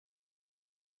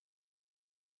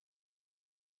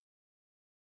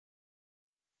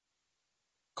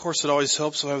course, it always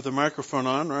helps if I have the microphone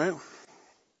on, right?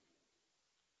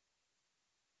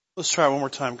 Let's try it one more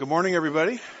time. Good morning,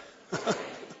 everybody.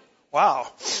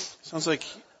 Wow. Sounds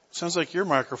like your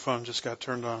microphone just got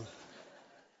turned on.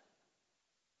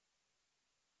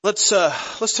 Let's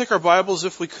take our Bibles,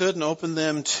 if we could, and open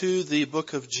them to the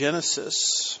book of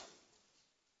Genesis.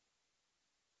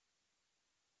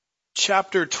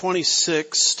 Chapter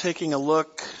 26, taking a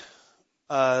look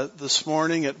this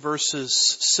morning at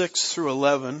verses 6 through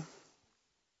 11.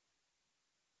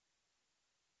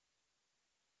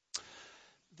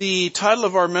 The title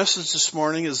of our message this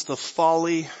morning is The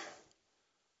Folly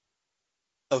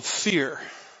of Fear.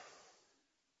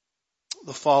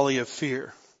 The Folly of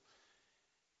Fear.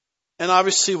 And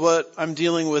obviously what I'm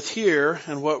dealing with here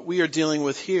and what we are dealing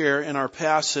with here in our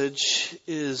passage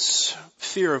is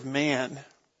fear of man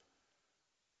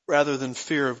rather than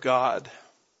fear of God.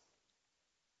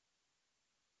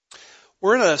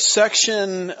 We're in a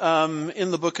section in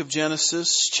the book of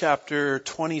Genesis, chapter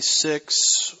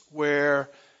 26, where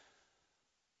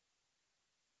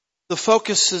the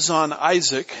focus is on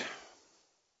Isaac.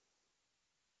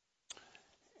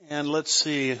 And let's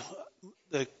see,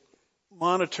 the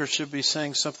monitor should be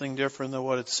saying something different than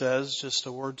what it says. Just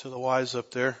a word to the wise up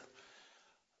there.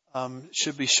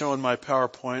 Should be showing my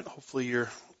PowerPoint. Hopefully you're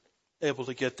able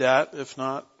to get that. If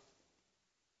not,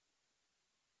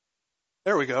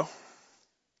 there we go.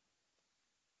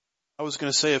 I was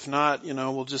going to say, if not,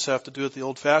 we'll just have to do it the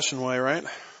old-fashioned way, right?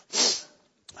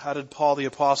 How did Paul the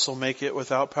Apostle make it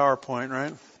without PowerPoint,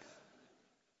 right?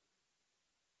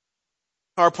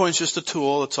 PowerPoint's just a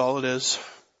tool, that's all it is.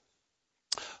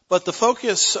 But the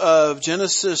focus of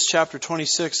Genesis chapter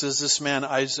 26 is this man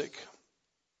Isaac.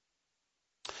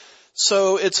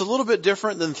 So it's a little bit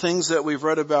different than things that we've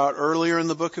read about earlier in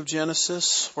the book of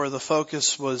Genesis, where the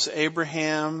focus was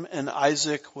Abraham and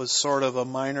Isaac was sort of a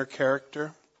minor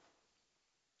character.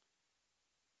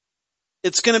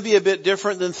 It's going to be a bit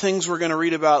different than things we're going to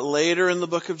read about later in the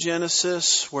book of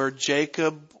Genesis, where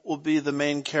Jacob will be the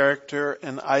main character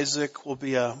and Isaac will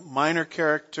be a minor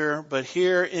character. But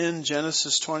here in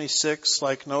Genesis 26,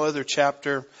 like no other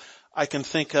chapter I can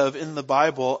think of in the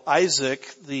Bible,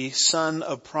 Isaac, the son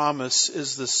of promise,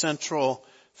 is the central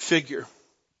figure.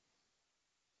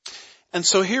 And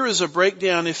so here is a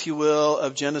breakdown, if you will,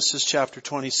 of Genesis chapter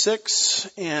 26,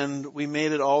 and we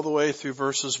made it all the way through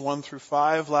verses 1 through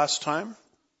 5 last time,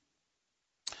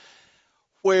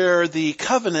 where the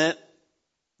covenant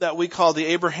that we call the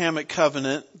Abrahamic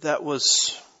covenant that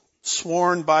was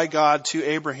sworn by God to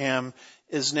Abraham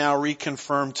is now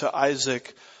reconfirmed to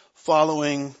Isaac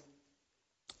following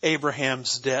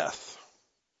Abraham's death.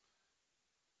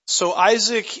 So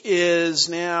Isaac is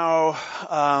now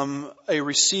a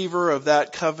receiver of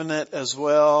that covenant as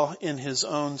well in his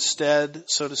own stead,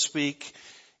 so to speak,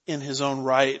 in his own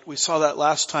right. We saw that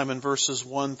last time in verses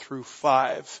 1 through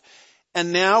 5.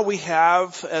 And now we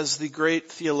have, as the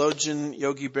great theologian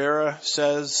Yogi Berra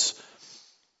says,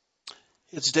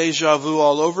 it's deja vu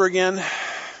all over again.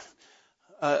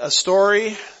 A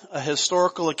story, a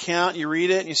historical account, you read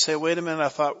it and you say, wait a minute, I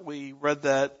thought we read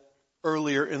that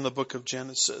earlier in the book of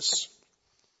Genesis.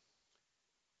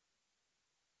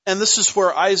 And this is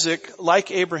where Isaac,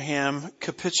 like Abraham,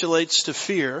 capitulates to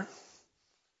fear.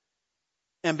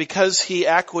 And because he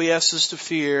acquiesces to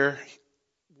fear,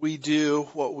 we do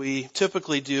what we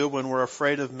typically do when we're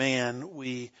afraid of man.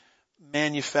 We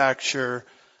manufacture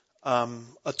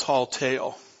a tall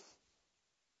tale.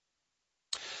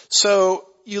 So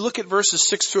you look at verses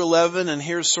 6 through 11, and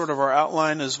here's sort of our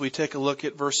outline as we take a look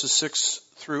at verses 6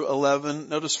 through 11.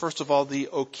 Notice, first of all, the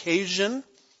occasion.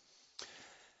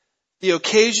 The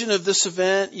occasion of this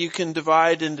event you can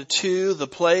divide into two, the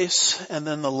place and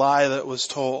then the lie that was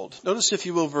told. Notice, if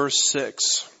you will, verse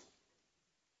 6.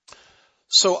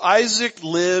 So Isaac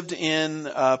lived in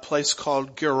a place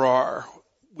called Gerar.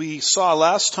 We saw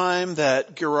last time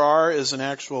that Gerar is an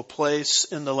actual place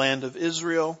in the land of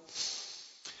Israel.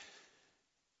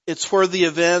 It's where the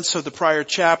events of the prior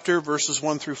chapter, verses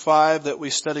 1 through 5, that we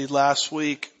studied last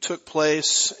week, took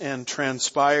place and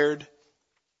transpired.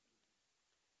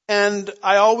 And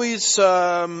I always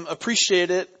appreciate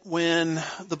it when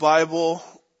the Bible,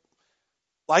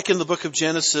 like in the book of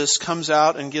Genesis, comes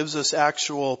out and gives us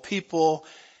actual people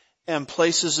and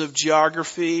places of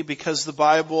geography, because the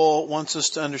Bible wants us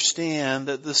to understand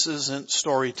that this isn't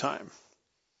story time.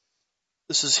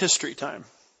 This is history time.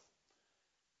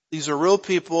 These are real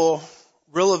people,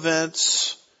 real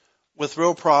events with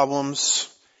real problems.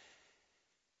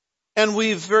 And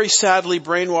we've very sadly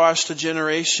brainwashed a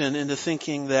generation into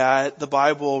thinking that the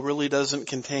Bible really doesn't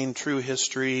contain true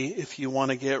history. If you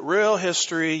want to get real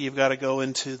history, you've got to go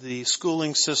into the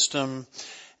schooling system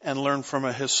and learn from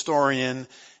a historian.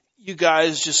 You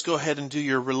guys just go ahead and do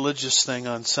your religious thing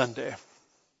on Sunday.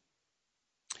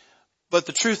 But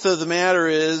the truth of the matter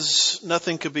is,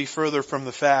 nothing could be further from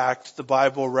the fact. The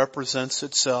Bible represents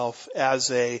itself as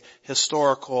a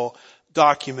historical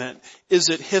document. Is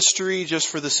it history just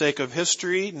for the sake of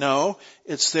history? No.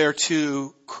 It's there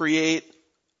to create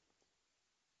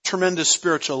tremendous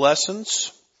spiritual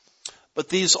lessons. But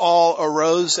these all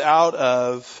arose out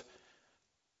of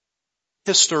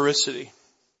historicity.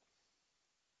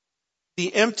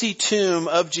 The empty tomb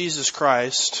of Jesus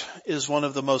Christ is one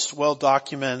of the most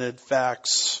well-documented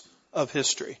facts of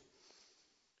history.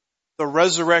 The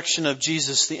resurrection of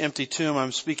Jesus, the empty tomb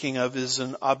I'm speaking of, is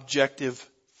an objective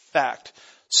fact.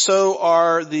 So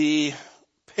are the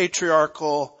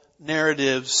patriarchal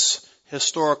narratives,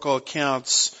 historical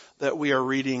accounts that we are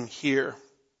reading here.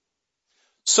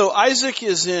 So Isaac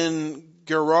is in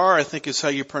Gerar, I think is how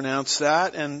you pronounce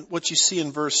that, and what you see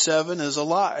in verse 7 is a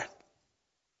lie.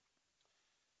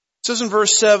 It says in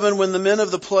verse 7, when the men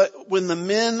of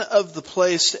the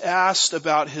place asked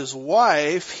about his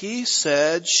wife, he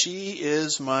said, "She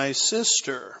is my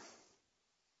sister."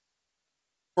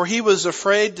 For he was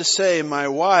afraid to say, "my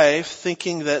wife,"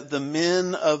 thinking that the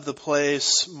men of the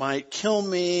place might kill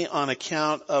me on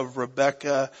account of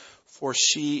Rebekah, for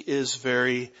she is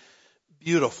very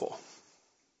beautiful.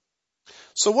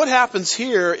 So what happens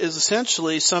here is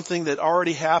essentially something that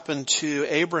already happened to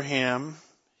Abraham,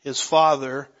 his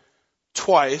father,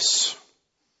 twice.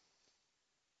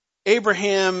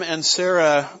 Abraham and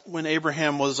Sarah, when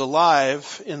Abraham was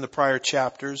alive in the prior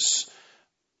chapters,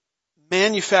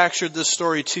 manufactured this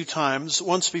story 2 times.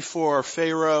 Once before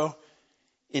Pharaoh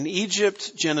in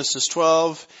Egypt, Genesis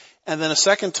 12, and then a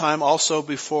second time also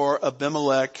before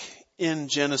Abimelech in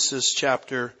Genesis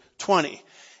chapter 20.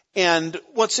 And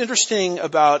what's interesting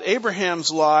about Abraham's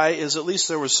lie is at least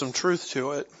there was some truth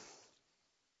to it,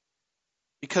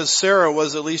 because Sarah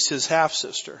was at least his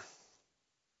half-sister.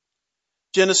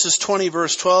 Genesis 20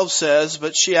 verse 12 says,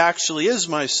 "But she actually is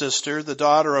my sister, the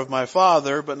daughter of my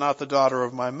father, but not the daughter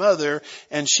of my mother,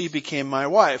 and she became my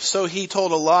wife." So he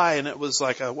told a lie, and it was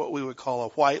like what we would call a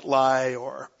white lie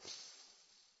or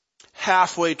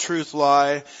halfway truth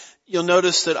lie. You'll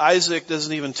notice that Isaac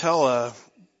doesn't even tell a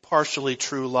partially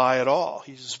true lie at all.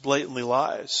 He just blatantly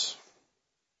lies.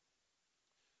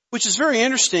 Which is very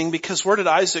interesting, because where did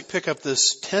Isaac pick up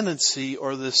this tendency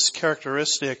or this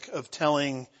characteristic of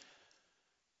telling,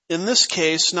 in this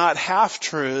case, not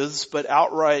half-truths, but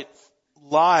outright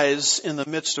lies in the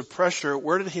midst of pressure?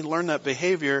 Where did he learn that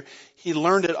behavior? He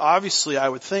learned it, obviously, I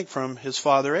would think, from his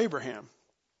father Abraham.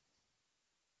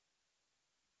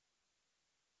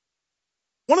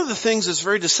 One of the things that's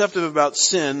very deceptive about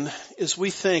sin is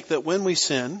we think that when we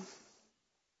sin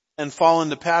and fall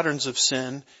into patterns of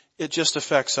sin, it just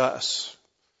affects us.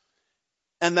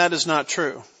 And that is not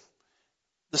true.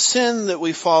 The sin that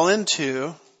we fall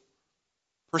into,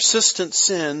 persistent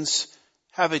sins,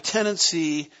 have a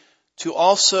tendency to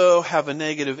also have a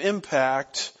negative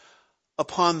impact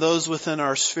upon those within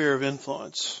our sphere of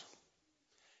influence.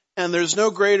 And there's no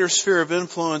greater sphere of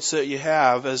influence that you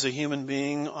have as a human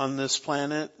being on this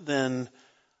planet than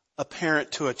a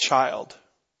parent to a child.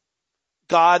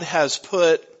 God has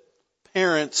put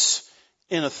parents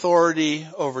in authority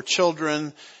over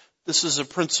children. This is a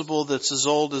principle that's as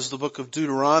old as the book of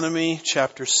Deuteronomy,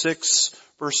 chapter 6,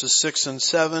 verses 6 and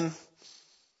 7.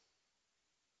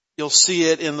 You'll see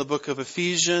it in the book of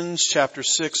Ephesians, chapter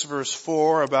 6, verse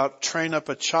 4, about train up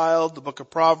a child. The book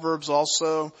of Proverbs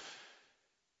also,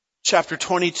 chapter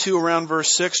 22, around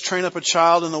verse 6, train up a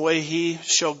child in the way he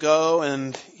shall go,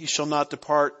 and he shall not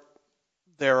depart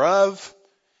thereof.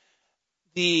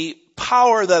 The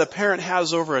power that a parent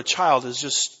has over a child is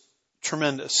just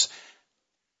tremendous.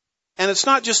 And it's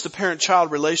not just the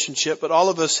parent-child relationship, but all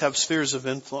of us have spheres of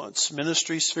influence.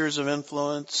 Ministry spheres of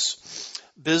influence,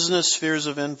 business spheres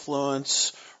of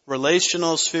influence,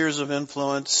 relational spheres of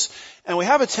influence. And we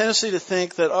have a tendency to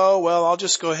think that, I'll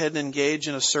just go ahead and engage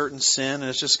in a certain sin and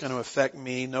it's just going to affect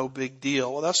me, no big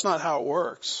deal. Well, that's not how it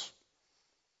works.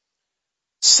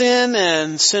 Sin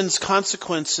and sin's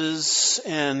consequences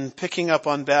and picking up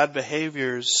on bad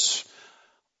behaviors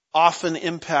often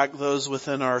impact those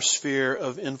within our sphere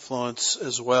of influence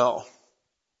as well.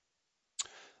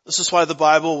 This is why the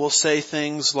Bible will say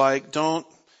things like, don't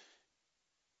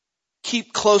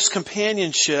keep close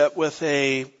companionship with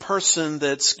a person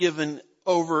that's given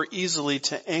over easily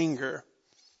to anger,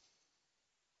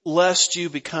 lest you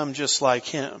become just like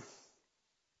him.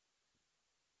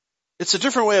 It's a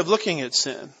different way of looking at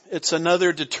sin. It's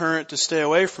another deterrent to stay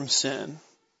away from sin,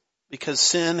 because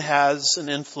sin has an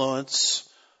influence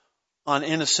on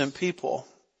innocent people.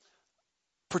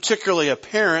 particularly a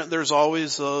parent, there's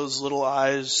always those little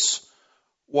eyes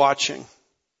watching.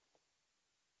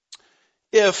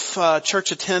 If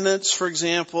church attendance, for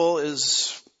example,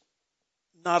 is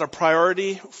not a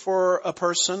priority for a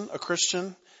person, a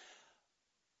Christian,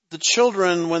 the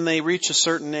children, when they reach a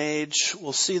certain age,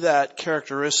 will see that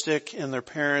characteristic in their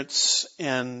parents,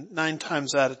 and 9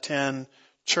 times out of 10,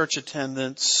 church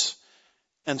attendance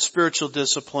and spiritual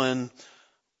discipline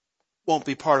won't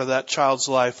be part of that child's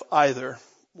life either,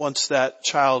 once that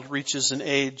child reaches an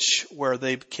age where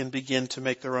they can begin to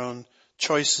make their own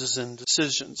choices and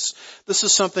decisions. This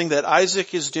is something that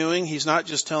Isaac is doing. He's not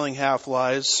just telling half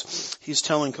lies. He's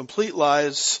telling complete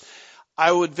lies.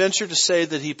 I would venture to say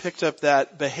that he picked up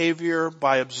that behavior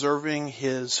by observing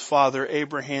his father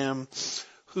Abraham,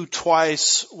 who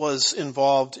twice was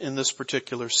involved in this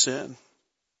particular sin.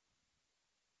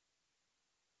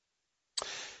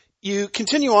 You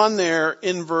continue on there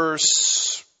in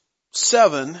verse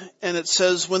 7, and it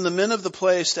says, when the men of the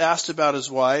place asked about his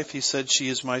wife, he said, she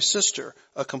is my sister,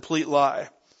 a complete lie.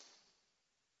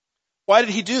 Why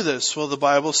did he do this? Well, the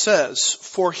Bible says,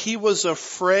 for he was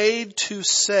afraid to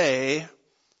say,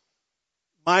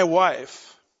 my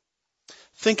wife,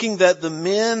 thinking that the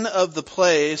men of the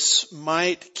place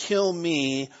might kill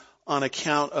me on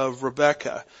account of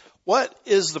Rebekah. What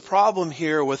is the problem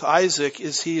here with Isaac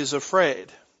is he is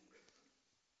afraid.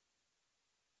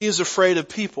 He is afraid of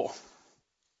people.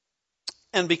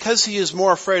 And because he is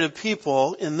more afraid of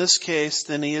people, in this case,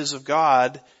 than he is of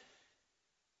God,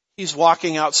 he's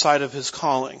walking outside of his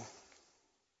calling.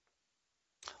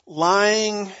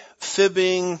 Lying,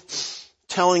 fibbing,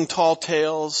 telling tall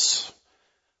tales,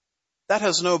 that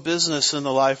has no business in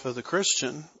the life of the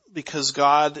Christian, because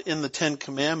God in the 10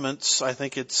 Commandments, I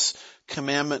think it's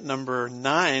commandment number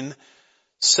 9,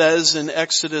 says in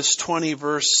Exodus 20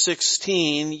 verse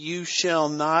 16, you shall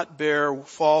not bear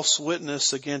false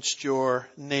witness against your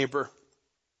neighbor.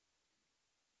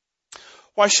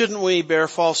 Why shouldn't we bear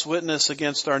false witness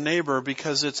against our neighbor?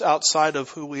 Because it's outside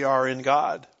of who we are in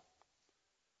God.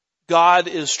 God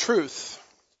is truth.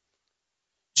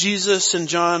 Jesus in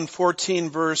John 14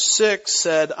 verse 6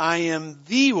 said, I am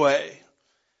the way,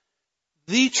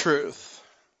 the truth,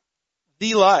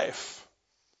 the life.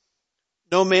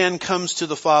 No man comes to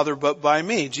the Father but by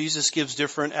me. Jesus gives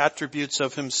different attributes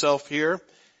of himself here.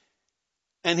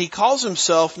 And he calls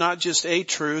himself not just a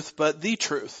truth, but the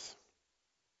truth.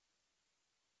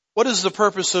 What is the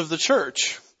purpose of the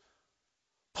church?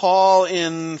 Paul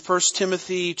in 1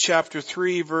 Timothy chapter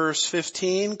 3 verse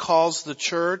 15 calls the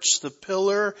church the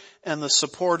pillar and the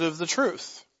support of the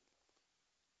truth.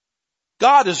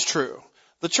 God is true.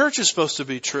 The church is supposed to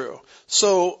be true.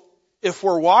 So if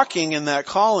we're walking in that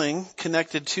calling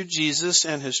connected to Jesus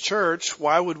and his church,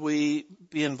 why would we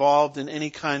be involved in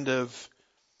any kind of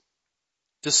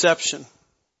deception?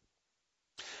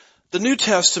 The New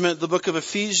Testament, the book of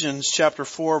Ephesians, chapter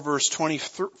 4, verse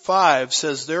 25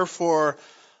 says, therefore,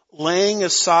 laying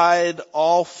aside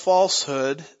all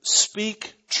falsehood,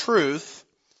 speak truth,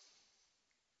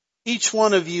 each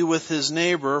one of you with his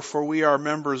neighbor, for we are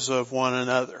members of one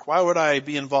another. Why would I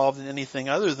be involved in anything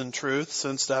other than truth,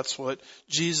 since that's what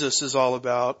Jesus is all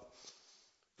about,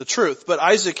 the truth? But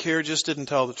Isaac here just didn't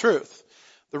tell the truth.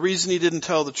 The reason he didn't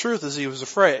tell the truth is he was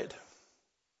afraid.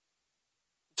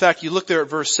 In fact, you look there at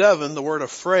verse 7, the word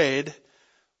afraid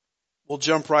will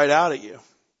jump right out at you.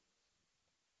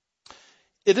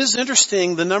 It is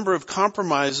interesting the number of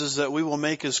compromises that we will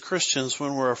make as Christians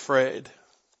when we're afraid.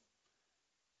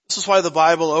 This is why the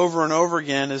Bible over and over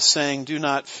again is saying, do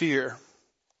not fear.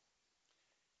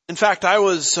 In fact, I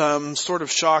was sort of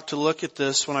shocked to look at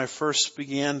this when I first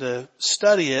began to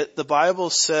study it. The Bible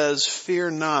says,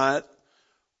 fear not,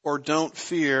 or don't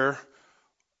fear,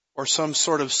 or some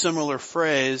sort of similar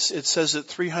phrase. It says it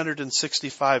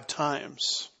 365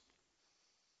 times.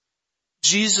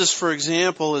 Jesus, for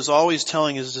example, is always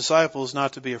telling his disciples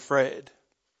not to be afraid.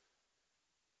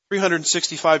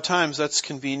 365 times, that's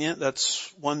convenient.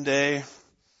 That's one day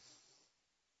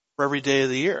for every day of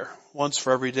the year. Once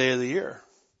for every day of the year.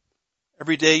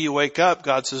 Every day you wake up,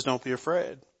 God says, don't be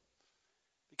afraid.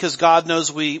 Because God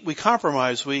knows we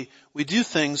compromise. We do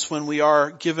things when we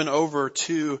are given over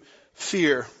to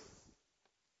fear.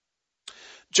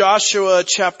 Joshua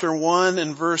chapter 1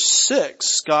 and verse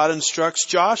 6, God instructs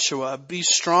Joshua, be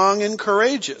strong and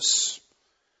courageous.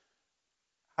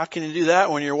 How can you do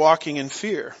that when you're walking in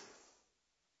fear?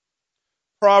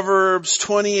 Proverbs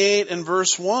 28 and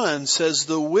verse 1 says,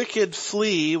 the wicked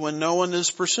flee when no one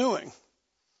is pursuing,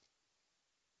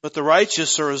 but the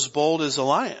righteous are as bold as a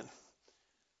lion.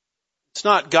 It's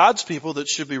not God's people that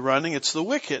should be running, it's the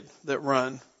wicked that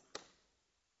run.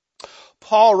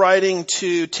 Paul, writing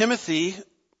to Timothy,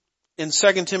 in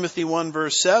 2 Timothy 1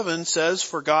 verse 7 says,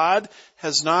 "For God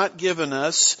has not given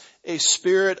us a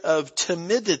spirit of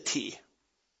timidity,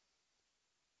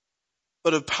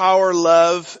 but of power,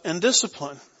 love, and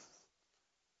discipline."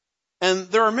 And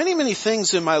there are many, many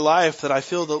things in my life that I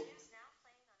feel that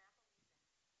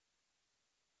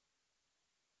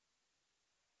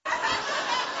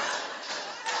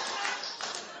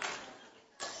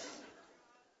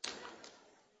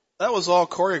that was all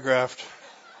choreographed.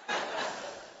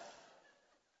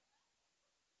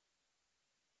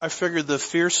 I figured the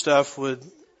fear stuff would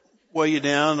weigh you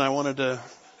down. I wanted to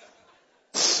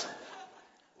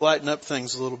lighten up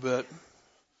things a little bit.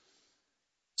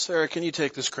 Sarah, can you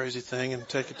take this crazy thing and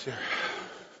take it to her?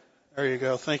 There you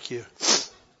go. Thank you.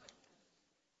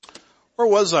 Where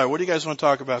was I? What do you guys want to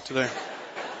talk about today?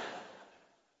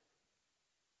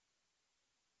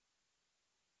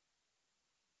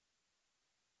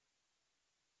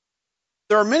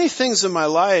 There are many things in my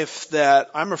life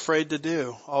that I'm afraid to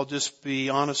do. I'll just be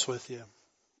honest with you.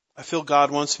 I feel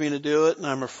God wants me to do it, and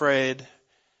I'm afraid.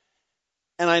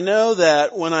 And I know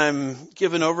that when I'm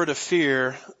given over to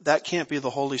fear, that can't be the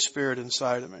Holy Spirit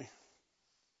inside of me.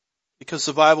 Because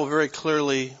the Bible very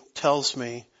clearly tells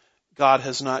me God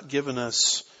has not given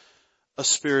us a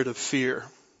spirit of fear.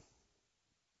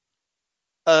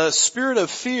 A spirit of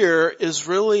fear is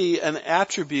really an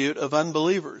attribute of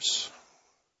unbelievers.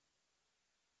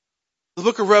 The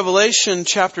book of Revelation,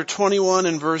 chapter 21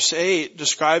 and verse 8,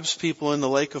 describes people in the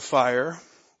lake of fire,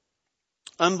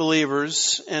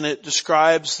 unbelievers, and it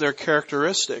describes their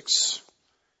characteristics.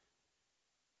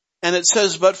 And it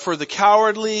says, "But for the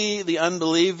cowardly, the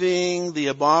unbelieving, the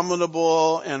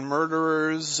abominable, and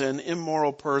murderers, and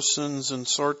immoral persons, and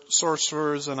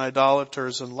sorcerers, and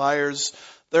idolaters, and liars,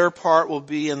 their part will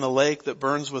be in the lake that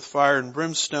burns with fire and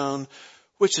brimstone,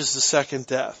 which is the second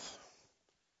death."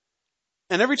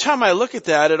 And every time I look at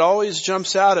that, it always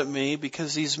jumps out at me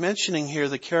because he's mentioning here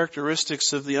the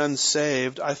characteristics of the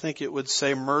unsaved. I think it would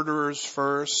say murderers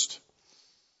first,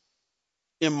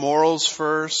 immorals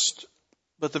first,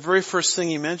 but the very first thing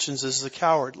he mentions is the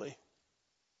cowardly.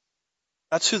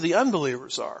 That's who the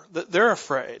unbelievers are. They're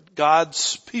afraid.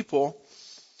 God's people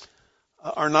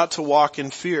are not to walk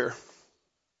in fear.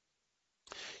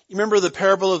 You remember the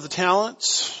parable of the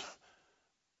talents?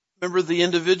 Remember the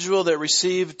individual that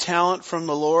received talent from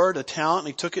the Lord, a talent, and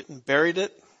he took it and buried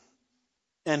it?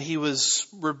 And he was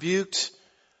rebuked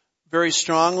very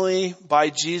strongly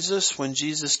by Jesus when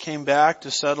Jesus came back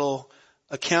to settle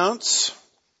accounts.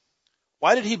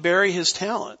 Why did he bury his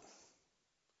talent?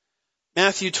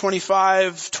 Matthew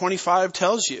 25:25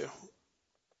 tells you.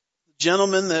 The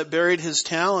gentleman that buried his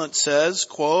talent says,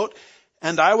 quote,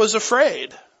 "And I was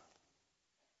afraid.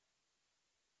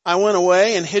 I went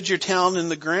away and hid your talent in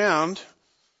the ground.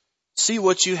 See,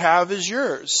 what you have is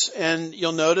yours." And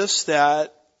you'll notice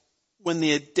that when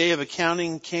the day of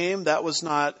accounting came, that was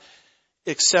not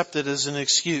accepted as an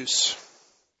excuse.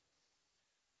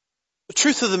 The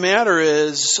truth of the matter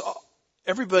is,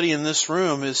 everybody in this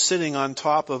room is sitting on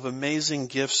top of amazing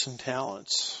gifts and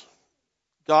talents.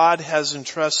 God has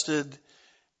entrusted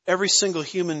every single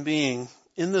human being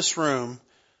in this room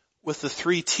with the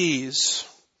 3 T's.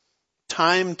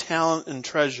 Time, talent, and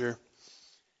treasure.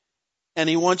 And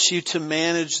he wants you to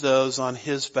manage those on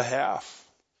his behalf.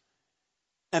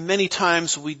 And many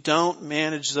times we don't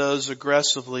manage those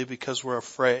aggressively because we're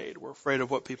afraid. We're afraid of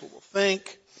what people will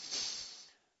think.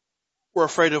 We're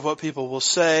afraid of what people will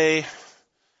say.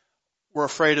 We're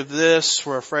afraid of this.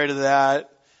 We're afraid of that.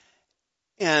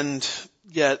 And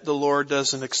yet the Lord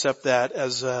doesn't accept that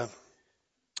as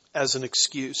an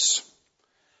excuse.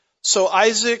 So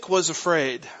Isaac was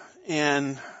afraid.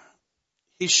 And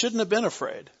he shouldn't have been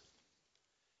afraid,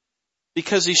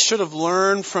 because he should have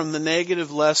learned from the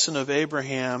negative lesson of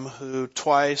Abraham, who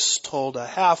twice told a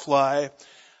half lie.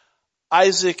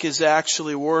 Isaac is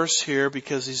actually worse here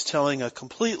because he's telling a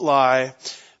complete lie,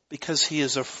 because he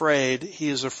is afraid. He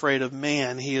is afraid of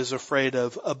man. He is afraid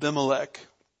of Abimelech.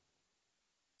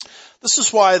 This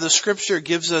is why the scripture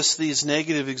gives us these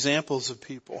negative examples of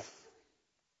people.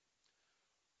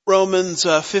 Romans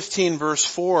 15 verse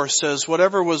 4 says,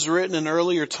 "Whatever was written in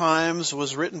earlier times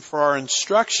was written for our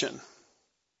instruction,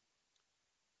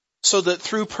 so that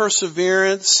through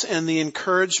perseverance and the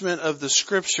encouragement of the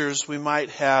scriptures we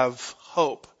might have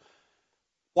hope."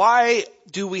 Why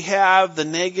do we have the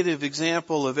negative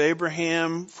example of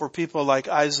Abraham for people like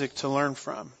Isaac to learn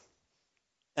from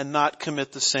and not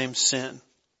commit the same sin?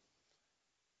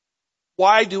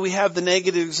 Why do we have the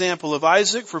negative example of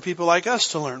Isaac for people like us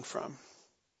to learn from,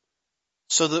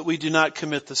 so that we do not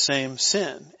commit the same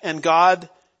sin? And God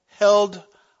held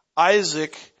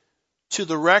Isaac to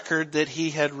the record that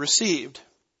he had received.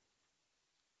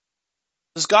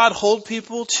 Does God hold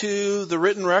people to the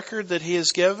written record that he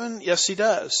has given? Yes, he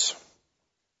does.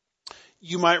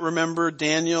 You might remember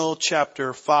Daniel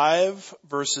chapter 5,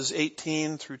 verses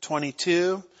 18 through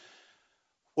 22,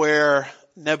 where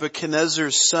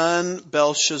Nebuchadnezzar's son,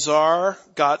 Belshazzar,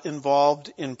 got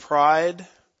involved in pride,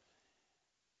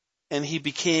 and he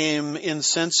became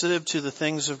insensitive to the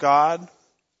things of God.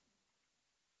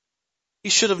 He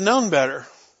should have known better,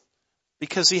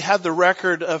 because he had the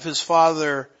record of his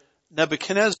father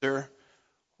Nebuchadnezzar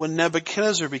when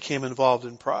Nebuchadnezzar became involved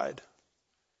in pride.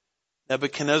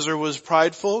 Nebuchadnezzar was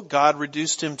prideful. God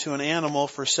reduced him to an animal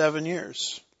for 7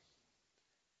 years.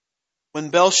 When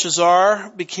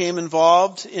Belshazzar became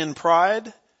involved in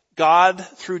pride, God,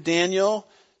 through Daniel,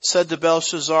 said to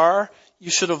Belshazzar,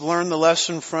 you should have learned the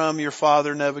lesson from your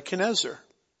father Nebuchadnezzar.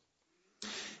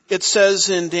 It says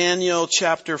in Daniel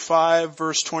chapter 5,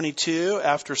 verse 22,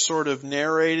 after sort of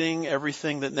narrating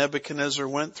everything that Nebuchadnezzar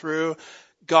went through,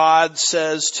 God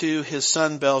says to his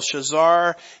son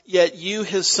Belshazzar, yet you,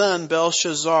 his son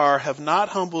Belshazzar, have not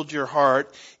humbled your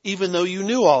heart, even though you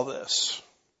knew all this.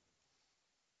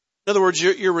 In other words,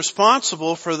 you're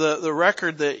responsible for the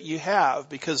record that you have,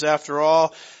 because after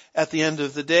all, at the end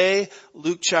of the day,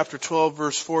 Luke chapter 12,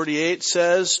 verse 48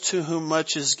 says, to whom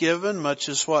much is given, much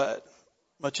is what?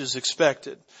 Much is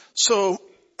expected. So,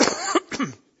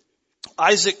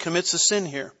 Isaac commits a sin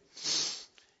here.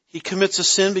 He commits a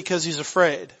sin because he's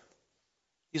afraid.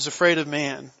 He's afraid of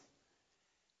man.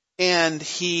 And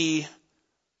he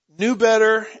knew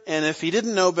better, and if he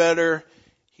didn't know better,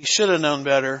 he should have known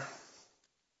better.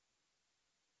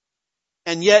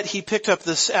 And yet he picked up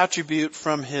this attribute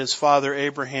from his father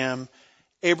Abraham.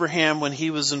 Abraham, when he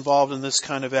was involved in this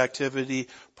kind of activity,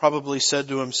 probably said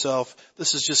to himself,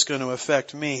 this is just going to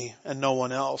affect me and no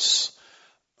one else.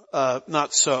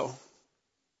 Not so.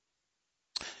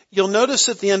 You'll notice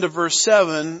at the end of verse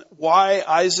 7 why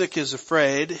Isaac is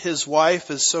afraid. His wife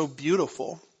is so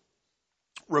beautiful,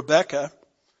 Rebekah.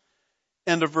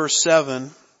 End of verse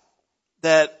 7,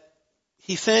 that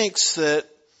he thinks that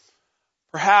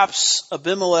perhaps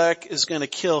Abimelech is going to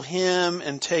kill him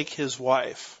and take his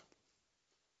wife.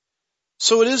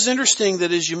 So it is interesting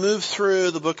that as you move through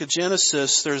the book of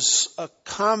Genesis, there's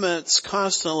comments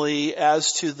constantly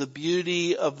as to the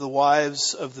beauty of the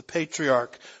wives of the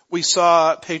patriarchs. We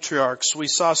saw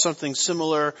something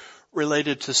similar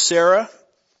related to Sarah.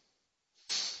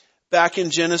 Back in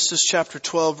Genesis chapter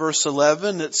 12, verse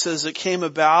 11, it says it came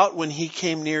about when he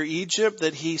came near Egypt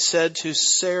that he said to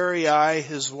Sarai,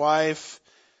 his wife,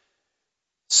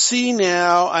 see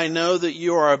now, I know that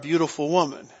you are a beautiful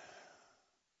woman.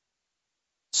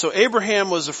 So Abraham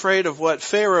was afraid of what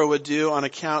Pharaoh would do on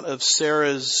account of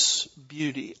Sarah's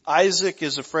beauty. Isaac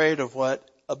is afraid of what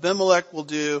Abimelech will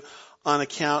do on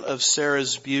account of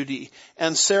Sarah's beauty.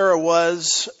 And Sarah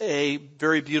was a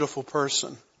very beautiful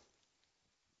person,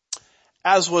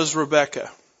 as was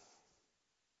Rebekah.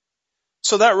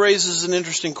 So that raises an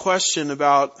interesting question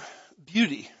about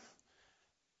beauty.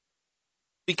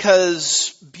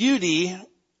 Because beauty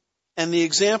and the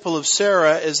example of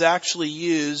Sarah is actually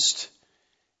used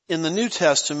in the New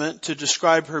Testament to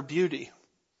describe her beauty.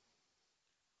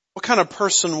 What kind of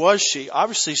person was she?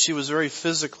 Obviously, she was very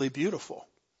physically beautiful.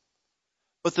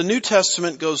 But the New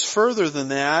Testament goes further than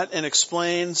that and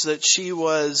explains that she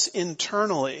was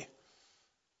internally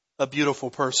a beautiful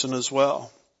person as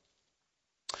well.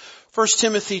 1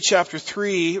 Timothy chapter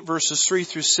 3, verses 3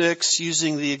 through 6,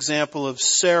 using the example of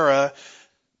Sarah,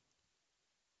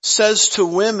 says to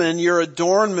women, your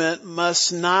adornment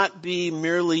must not be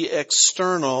merely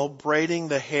external, braiding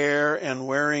the hair and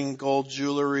wearing gold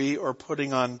jewelry or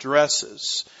putting on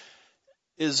dresses.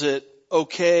 Is it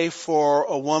okay for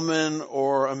a woman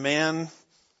or a man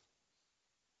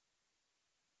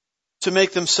to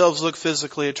make themselves look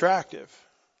physically attractive?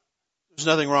 There's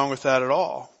nothing wrong with that at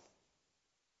all.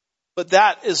 But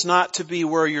that is not to be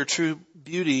where your true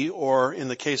beauty, or in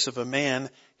the case of a man,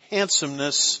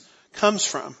 handsomeness comes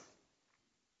from.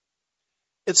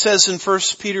 It says in 1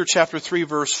 Peter chapter 3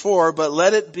 verse 4, but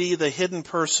let it be the hidden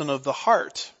person of the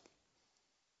heart,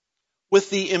 with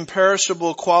the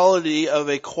imperishable quality of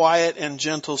a quiet and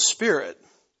gentle spirit,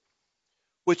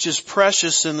 which is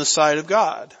precious in the sight of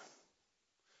God.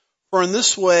 For in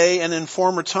this way and in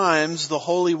former times, the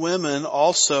holy women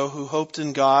also who hoped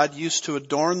in God used to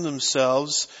adorn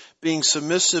themselves, being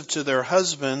submissive to their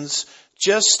husbands,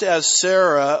 just as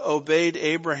Sarah obeyed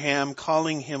Abraham,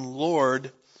 calling him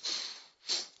Lord.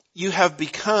 You have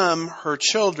become her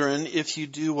children if you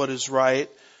do what is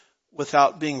right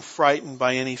without being frightened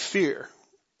by any fear.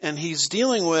 And he's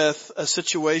dealing with a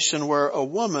situation where a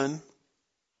woman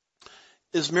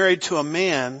is married to a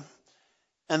man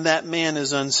and that man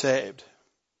is unsaved.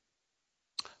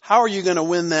 how are you going to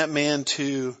win that man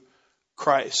to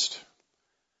Christ?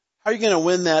 How are you going to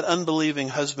win that unbelieving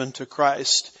husband to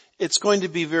Christ? It's going to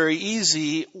be very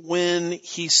easy when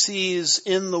he sees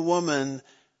in the woman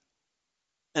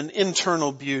an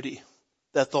internal beauty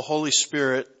that the Holy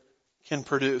Spirit can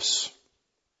produce.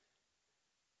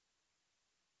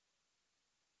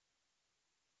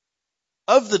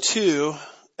 Of the two,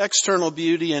 external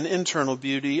beauty and internal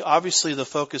beauty, obviously the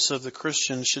focus of the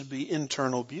Christian should be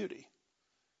internal beauty.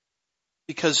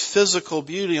 Because physical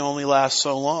beauty only lasts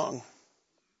so long.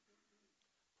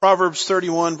 Proverbs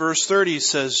 31 verse 30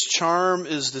 says, charm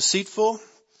is deceitful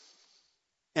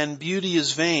and beauty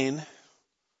is vain,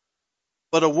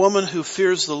 but a woman who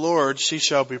fears the Lord, she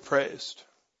shall be praised.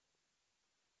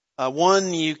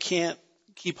 One you can't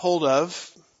keep hold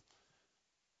of.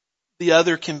 The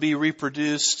other can be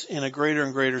reproduced in a greater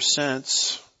and greater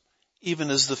sense, even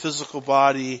as the physical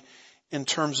body in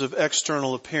terms of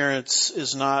external appearance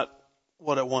is not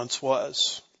what it once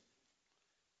was.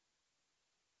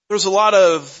 There's a lot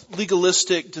of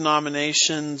legalistic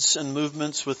denominations and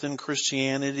movements within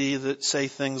Christianity that say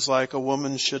things like a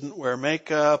woman shouldn't wear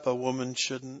makeup, a woman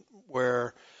shouldn't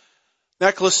wear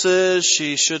necklaces,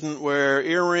 she shouldn't wear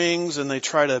earrings, and they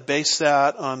try to base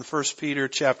that on 1 Peter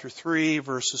chapter 3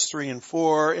 verses 3 and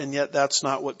 4, and yet that's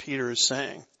not what Peter is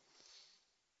saying.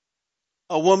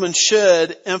 A woman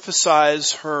should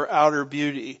emphasize her outer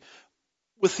beauty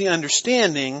with the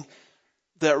understanding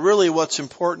that really what's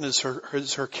important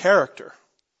is her character.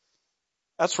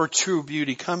 That's where true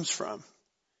beauty comes from.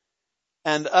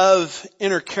 And of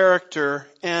inner character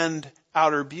and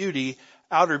outer beauty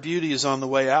is on the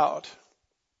way out.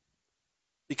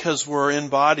 Because we're in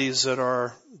bodies that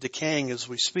are decaying as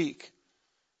we speak.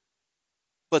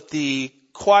 But the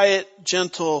quiet,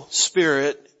 gentle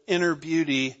spirit, inner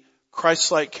beauty,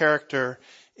 Christ-like character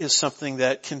is something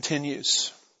that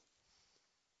continues.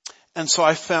 And so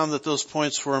I found that those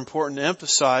points were important to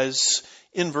emphasize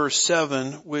in verse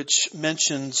 7, which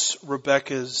mentions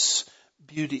Rebekah's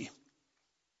beauty.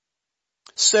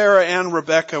 Sarah and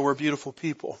Rebekah were beautiful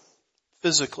people,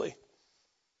 physically.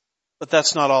 But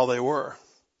that's not all they were.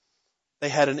 They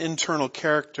had an internal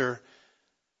character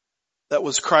that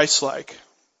was Christ-like.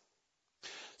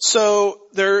 So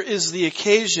there is the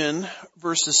occasion,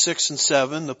 verses 6 and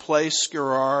 7, the place,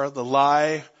 Gerar, the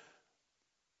lie,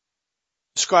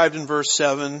 described in verse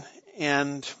 7,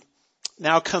 and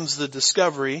now comes the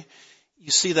discovery. You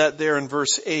see that there in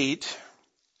verse 8.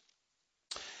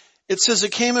 It says,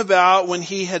 it came about when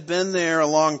he had been there a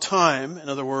long time, in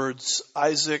other words,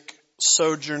 Isaac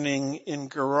sojourning in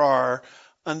Gerar,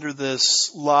 under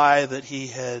this lie that he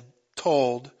had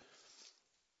told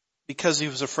because he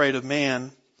was afraid of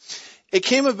man. It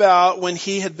came about when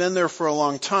he had been there for a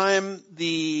long time,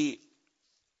 the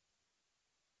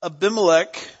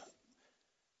Abimelech,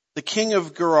 the king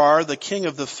of Gerar, the king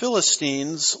of the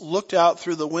Philistines, looked out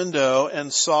through the window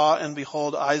and saw, and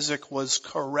behold, Isaac was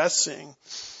caressing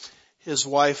his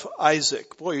wife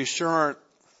Isaac. Boy, you sure aren't,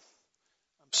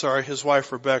 his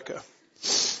wife Rebekah.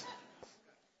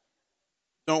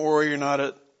 Don't worry, you're not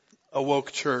at a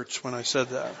woke church when I said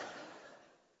that.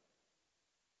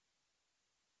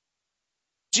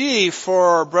 Gee,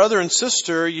 for our brother and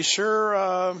sister, you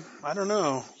sure,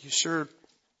 you sure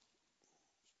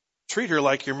treat her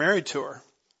like you're married to her.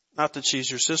 Not that she's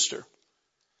your sister.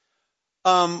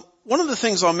 One of the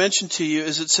things I'll mention to you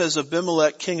is it says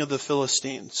Abimelech, king of the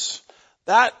Philistines.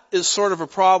 That is sort of a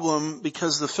problem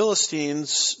because the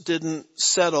Philistines didn't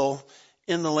settle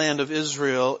in the land of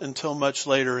Israel until much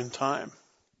later in time.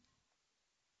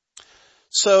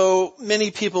 So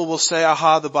many people will say,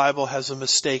 the Bible has a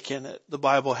mistake in it. The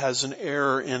Bible has an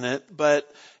error in it. But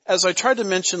as I tried to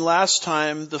mention last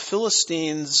time, the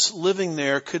Philistines living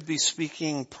there could be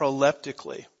speaking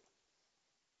proleptically.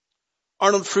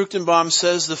 Arnold Fruchtenbaum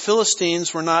says the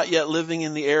Philistines were not yet living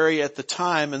in the area at the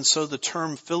time, and so the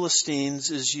term Philistines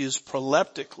is used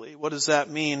proleptically. What does that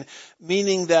mean?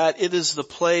 Meaning that it is the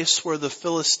place where the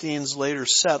Philistines later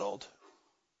settled.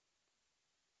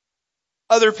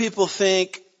 Other people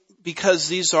think because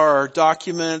these are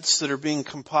documents that are being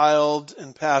compiled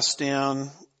and passed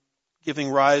down, giving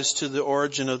rise to the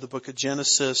origin of the book of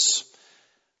Genesis,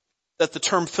 that the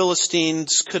term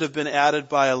Philistines could have been added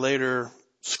by a later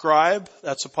scribe.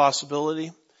 That's a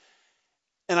possibility.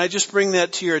 And I just bring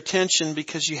that to your attention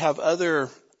because you have other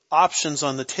options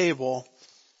on the table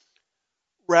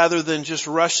rather than just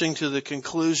rushing to the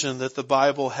conclusion that the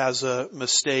Bible has a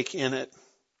mistake in it.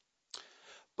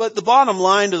 But the bottom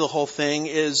line to the whole thing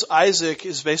is Isaac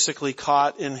is basically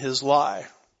caught in his lie.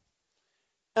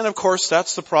 And of course,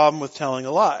 that's the problem with telling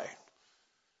a lie.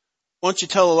 Once you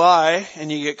tell a lie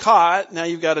and you get caught, now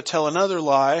you've got to tell another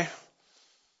lie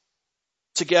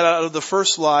to get out of the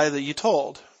first lie that you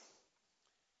told.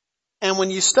 And when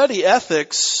you study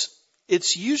ethics,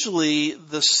 it's usually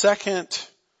the second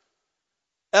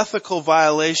ethical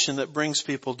violation that brings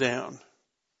people down.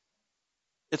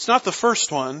 It's not the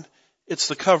first one, it's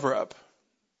the cover-up.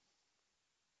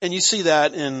 And you see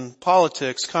that in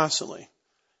politics constantly.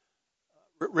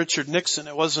 Richard Nixon,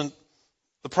 it wasn't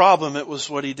the problem, it was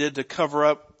what he did to cover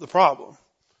up the problem.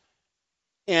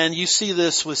 And you see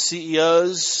this with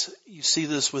CEOs, you see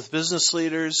this with business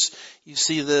leaders, you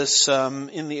see this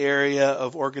in the area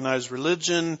of organized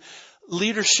religion.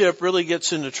 Leadership really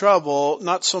gets into trouble,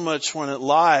 not so much when it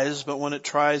lies, but when it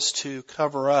tries to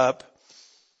cover up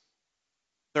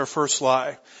their first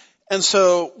lie. And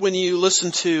so when you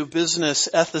listen to business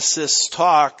ethicists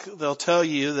talk, they'll tell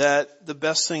you that the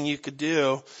best thing you could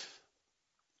do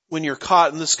when you're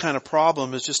caught in this kind of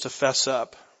problem is just to fess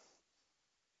up,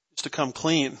 just to come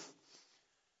clean.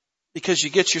 Because you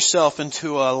get yourself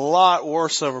into a lot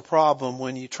worse of a problem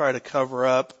when you try to cover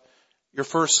up your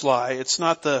first lie. It's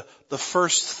not the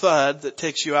first thud that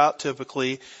takes you out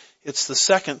typically, it's the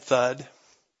second thud.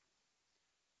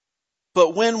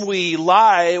 But when we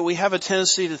lie, we have a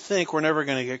tendency to think we're never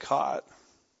going to get caught.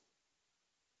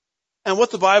 And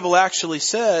what the Bible actually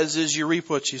says is you reap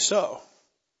what you sow.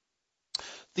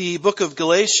 The book of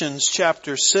Galatians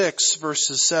chapter 6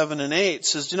 verses 7 and 8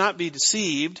 says, "Do not be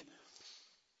deceived.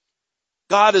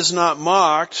 God is not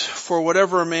mocked, for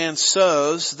whatever a man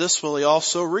sows, this will he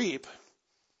also reap.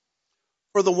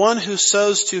 For the one who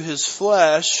sows to his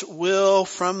flesh will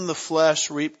from the flesh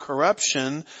reap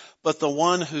corruption, but the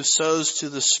one who sows to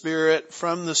the Spirit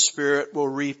from the Spirit will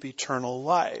reap eternal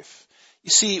life."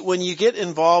 You see, when you get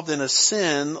involved in a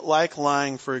sin, like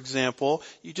lying, for example,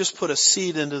 you just put a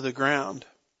seed into the ground.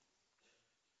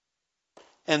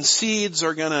 And seeds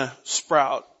are going to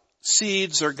sprout.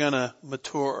 Seeds are going to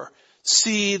mature.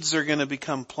 Seeds are going to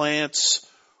become plants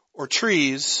or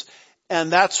trees.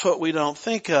 And that's what we don't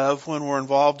think of when we're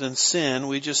involved in sin.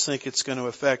 We just think it's going to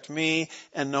affect me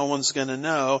and no one's going to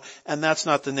know. And that's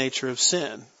not the nature of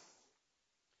sin.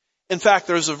 In fact,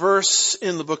 there's a verse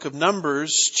in the book of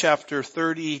Numbers, chapter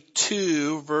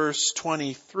 32, verse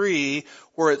 23,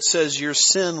 where it says, "Your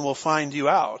sin will find you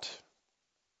out."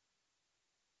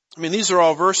 I mean, these are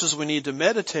all verses we need to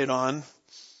meditate on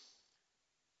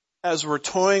as we're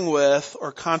toying with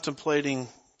or contemplating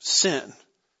sin.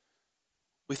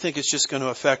 We think it's just going to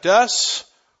affect us.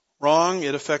 Wrong.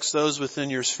 It affects those within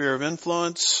your sphere of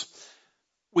influence.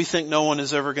 We think no one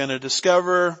is ever going to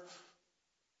discover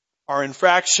our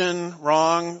infraction.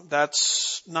 Wrong.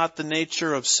 That's not the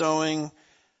nature of sowing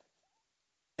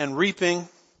and reaping.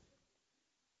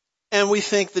 And we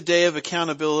think the day of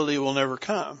accountability will never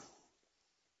come.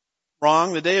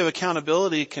 Wrong. The day of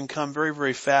accountability can come very,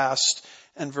 very fast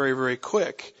and very, very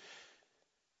quick.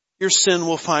 Your sin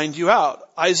will find you out.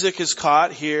 Isaac is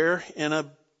caught here in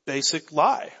a basic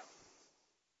lie.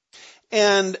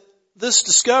 And this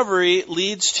discovery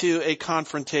leads to a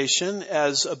confrontation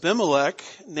as Abimelech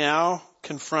now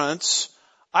confronts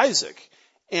Isaac.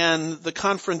 And the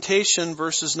confrontation,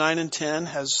 verses 9 and 10,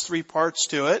 has three parts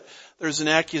to it. There's an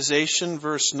accusation,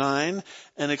 verse 9,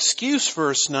 an excuse,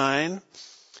 verse 9,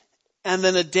 and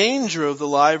then a danger of the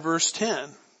lie, verse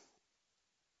 10.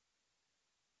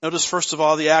 Notice first of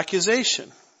all the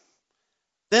accusation.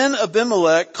 "Then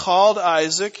Abimelech called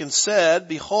Isaac and said,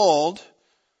 'Behold,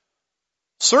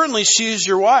 certainly she is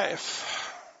your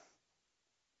wife.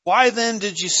 Why then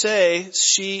did you say,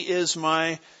 she is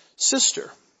my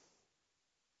sister?'"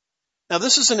 Now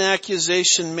this is an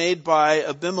accusation made by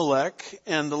Abimelech,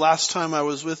 and the last time I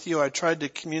was with you I tried to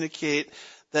communicate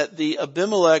that the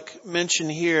Abimelech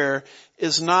mentioned here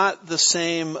is not the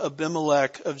same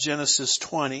Abimelech of Genesis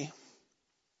 20.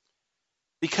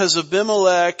 Because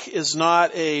Abimelech is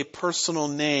not a personal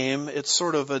name, it's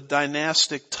sort of a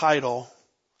dynastic title,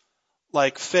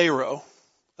 like Pharaoh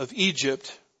of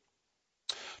Egypt.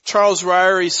 Charles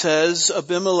Ryrie says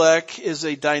Abimelech is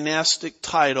a dynastic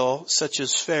title such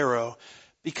as Pharaoh.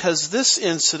 Because this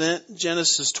incident,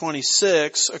 Genesis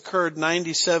 26, occurred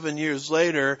 97 years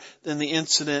later than the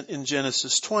incident in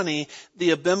Genesis 20,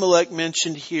 the Abimelech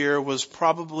mentioned here was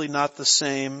probably not the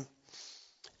same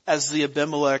as the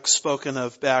Abimelech spoken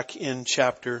of back in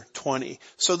chapter 20.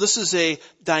 So this is a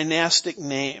dynastic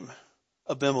name,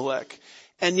 Abimelech.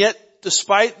 And yet,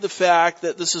 despite the fact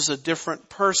that this is a different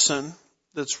person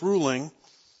that's ruling,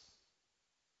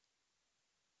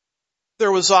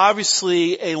 there was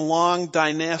obviously a long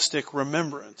dynastic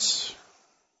remembrance.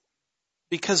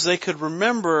 Because they could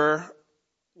remember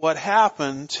what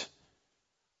happened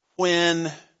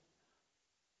when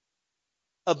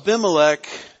Abimelech,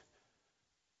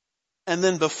 and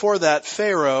then before that,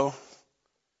 Pharaoh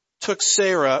took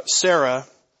Sarah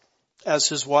as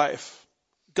his wife.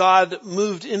 God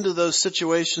moved into those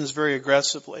situations very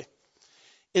aggressively.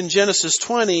 In Genesis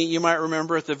 20, you might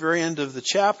remember at the very end of the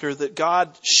chapter that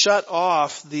God shut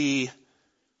off the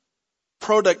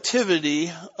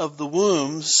productivity of the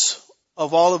wombs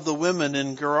of all of the women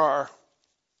in Gerar.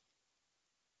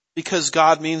 Because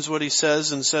God means what he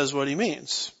says and says what he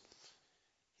means.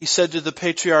 He said to the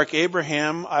patriarch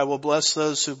Abraham, I will bless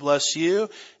those who bless you,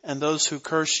 and those who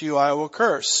curse you I will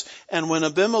curse. And when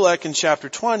Abimelech in chapter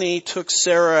 20 took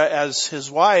Sarah as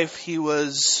his wife, he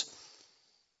was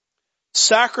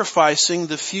sacrificing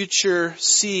the future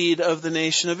seed of the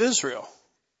nation of Israel,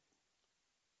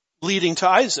 leading to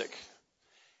Isaac.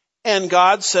 And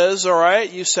God says, all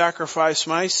right, you sacrifice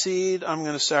my seed, I'm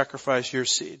going to sacrifice your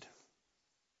seed.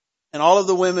 And all of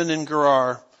the women in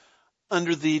Gerar,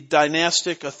 under the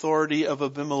dynastic authority of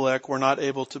Abimelech, were not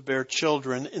able to bear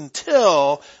children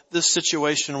until this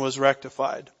situation was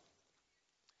rectified.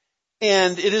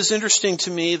 And it is interesting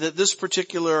to me that this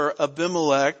particular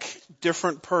Abimelech,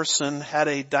 different person, had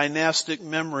a dynastic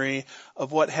memory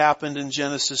of what happened in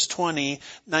Genesis 20,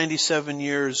 97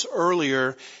 years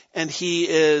earlier, and he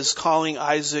is calling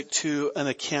Isaac to an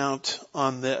account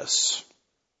on this.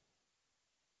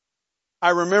 I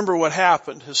remember what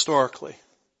happened historically,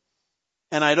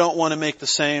 and I don't want to make the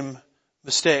same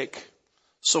mistake.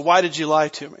 So why did you lie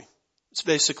to me? It's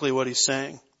basically what he's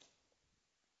saying.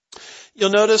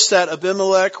 You'll notice that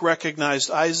Abimelech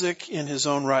recognized Isaac in his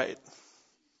own right.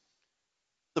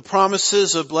 The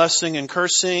promises of blessing and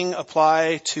cursing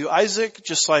apply to Isaac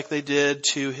just like they did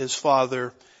to his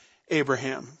father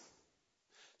Abraham.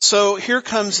 So here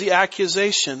comes the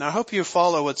accusation. I hope you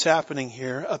follow what's happening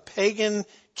here. A pagan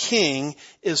king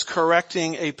is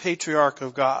correcting a patriarch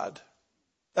of God.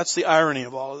 That's the irony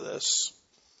of all of this.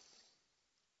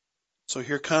 So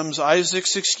here comes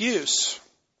Isaac's excuse.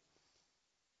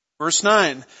 Verse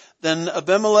 9, then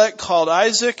Abimelech called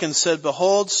Isaac and said,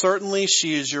 behold, certainly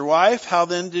she is your wife. How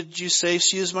then did you say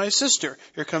she is my sister?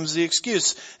 Here comes the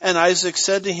excuse. And Isaac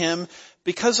said to him,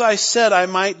 because I said I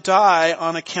might die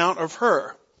on account of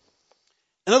her.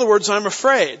 In other words, I'm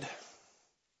afraid.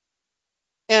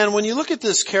 And when you look at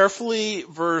this carefully,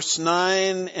 verse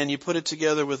 9, and you put it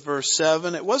together with verse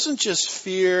 7, it wasn't just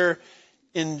fear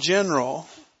in general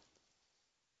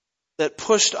that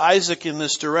pushed Isaac in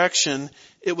this direction.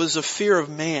 It was a fear of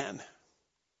man.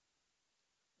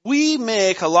 We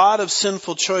make a lot of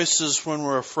sinful choices when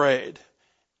we're afraid.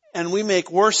 And we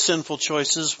make worse sinful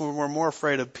choices when we're more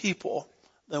afraid of people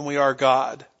than we are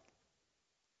God.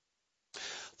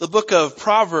 The book of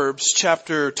Proverbs,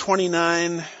 chapter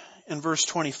 29 and verse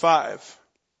 25,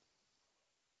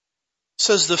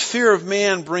 says the fear of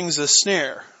man brings a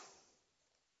snare.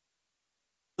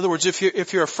 In other words,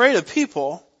 if you're afraid of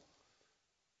people,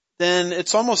 then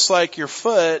it's almost like your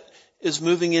foot is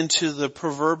moving into the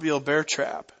proverbial bear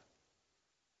trap.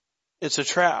 It's a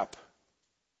trap.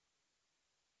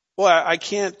 Boy, I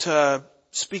can't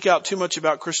speak out too much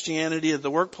about Christianity at the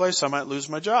workplace. I might lose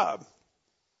my job.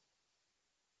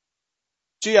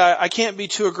 Gee, I can't be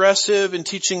too aggressive in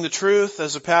teaching the truth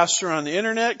as a pastor on the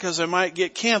internet because I might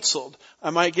get canceled.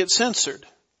 I might get censored.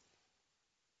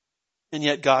 And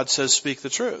yet God says, speak the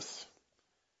truth.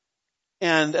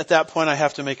 And at that point, I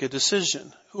have to make a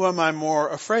decision. Who am I more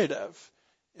afraid of?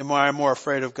 Am I more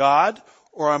afraid of God,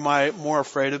 or am I more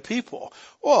afraid of people?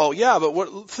 Well, yeah,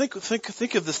 but think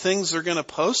of the things they're going to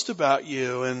post about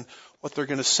you and what they're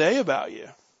going to say about you.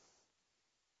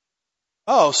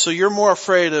 Oh, so you're more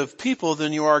afraid of people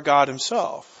than you are God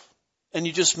himself. And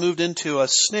you just moved into a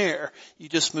snare. You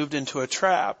just moved into a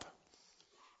trap.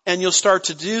 And you'll start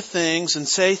to do things and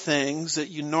say things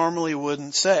that you normally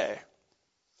wouldn't say.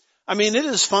 I mean, it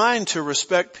is fine to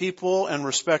respect people and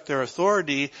respect their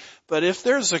authority, but if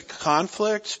there's a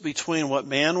conflict between what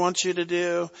man wants you to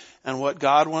do and what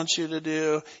God wants you to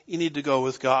do, you need to go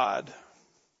with God.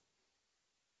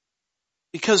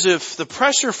 Because if the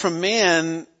pressure from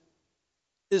man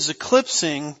is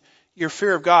eclipsing your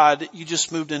fear of God, you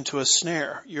just moved into a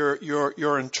snare.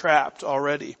 You're entrapped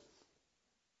already.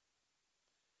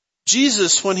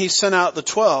 Jesus, when he sent out the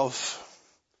 12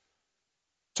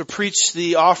 to preach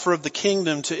the offer of the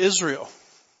kingdom to Israel,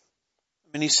 I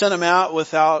mean, he sent them out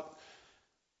without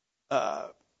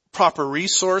proper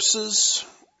resources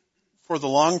for the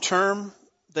long term.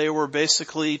 They were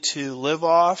basically to live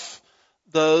off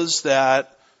those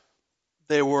that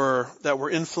were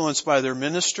influenced by their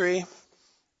ministry,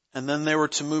 and then they were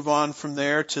to move on from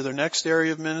there to their next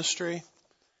area of ministry.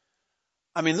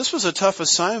 I mean, this was a tough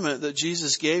assignment that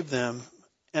Jesus gave them,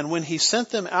 And when he sent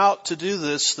them out to do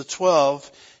this, the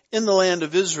 12, in the land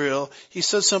of Israel, he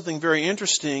says something very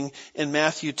interesting in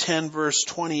Matthew 10 verse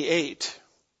 28.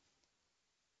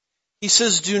 He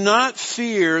says, do not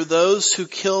fear those who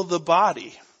kill the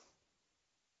body,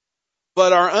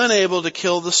 but are unable to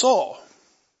kill the soul.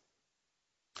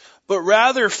 But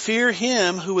rather fear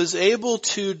him who is able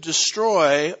to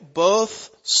destroy both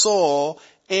soul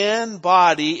and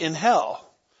body in hell.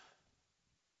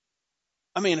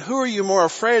 I mean, who are you more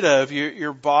afraid of?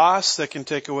 Your boss that can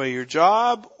take away your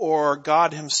job, or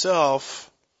God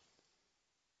himself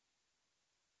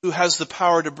who has the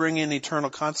power to bring in eternal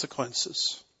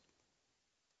consequences?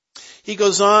 He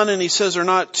goes on and he says, are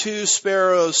not 2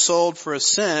 sparrows sold for a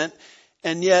cent,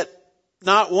 and yet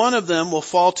not one of them will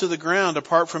fall to the ground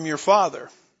apart from your Father.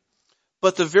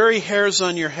 But the very hairs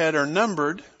on your head are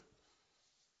numbered.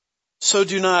 So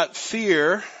do not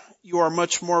fear. You are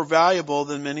much more valuable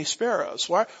than many sparrows.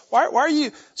 Why are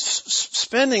you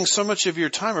spending so much of your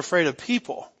time afraid of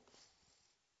people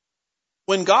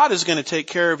when God is going to take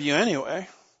care of you anyway,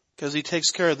 because he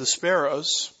takes care of the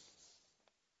sparrows?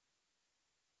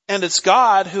 And it's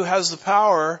God who has the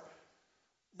power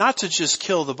not to just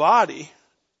kill the body,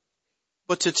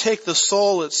 but to take the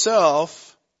soul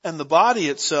itself and the body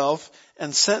itself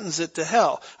and sentence it to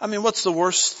hell. I mean, what's the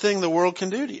worst thing the world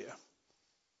can do to you?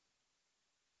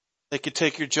 They could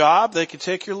take your job. They could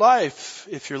take your life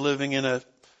if you're living in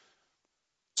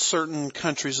certain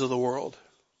countries of the world.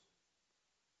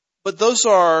 But those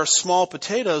are small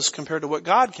potatoes compared to what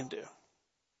God can do.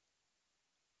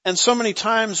 And so many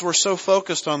times we're so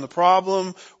focused on the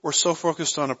problem, we're so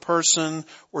focused on a person,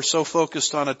 we're so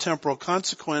focused on a temporal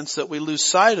consequence that we lose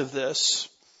sight of this.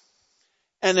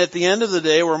 And at the end of the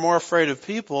day, we're more afraid of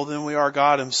people than we are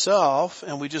God himself,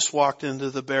 and we just walked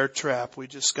into the bear trap. We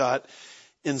just got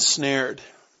ensnared.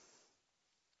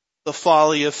 The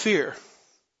folly of fear.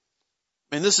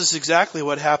 I mean, this is exactly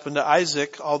what happened to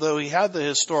Isaac, although he had the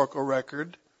historical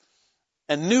record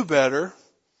and knew better,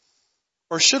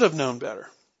 or should have known better.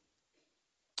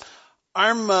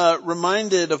 I'm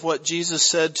reminded of what Jesus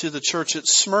said to the church at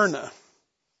Smyrna,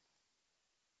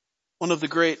 one of the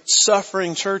great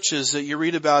suffering churches that you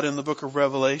read about in the book of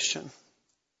Revelation.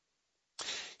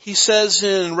 He says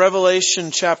in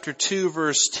Revelation chapter 2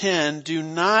 verse 10, do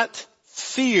not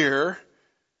fear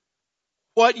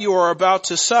what you are about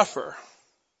to suffer.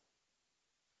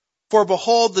 For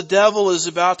behold, the devil is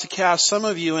about to cast some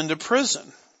of you into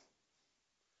prison,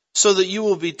 so that you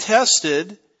will be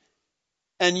tested,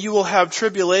 and you will have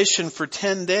tribulation for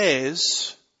 10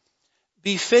 days.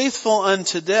 Be faithful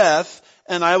unto death,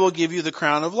 and I will give you the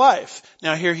crown of life.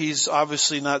 Now here he's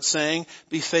obviously not saying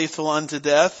be faithful unto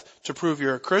death to prove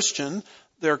you're a Christian.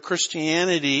 Their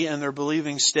Christianity and their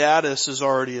believing status is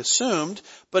already assumed,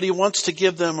 but he wants to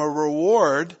give them a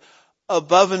reward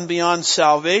above and beyond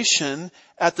salvation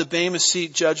at the Bema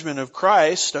Seat judgment of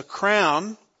Christ, a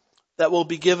crown that will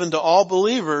be given to all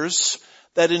believers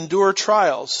that endure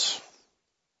trials.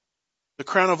 The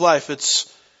crown of life.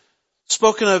 It's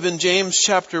spoken of in James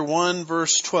chapter 1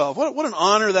 verse 12. What an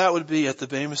honor that would be at the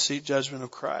Bema Seat judgment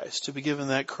of Christ, to be given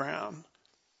that crown.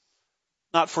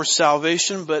 Not for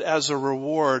salvation, but as a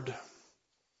reward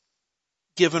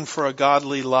given for a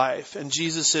godly life. And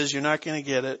Jesus says you're not going to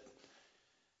get it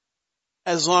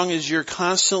as long as you're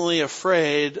constantly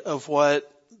afraid of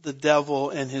what the devil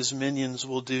and his minions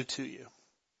will do to you.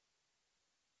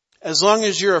 As long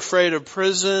as you're afraid of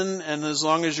prison, and as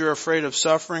long as you're afraid of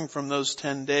suffering from those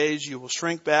 10 days, you will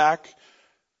shrink back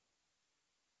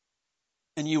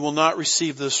and you will not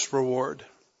receive this reward.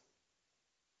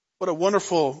 What a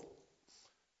wonderful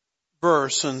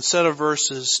verse and set of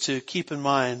verses to keep in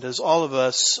mind as all of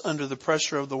us, under the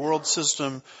pressure of the world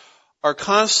system, are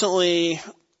constantly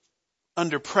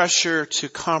under pressure to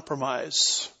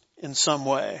compromise in some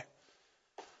way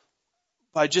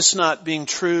by just not being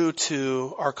true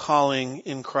to our calling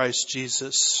in Christ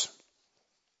Jesus.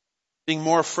 Being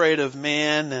more afraid of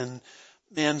man and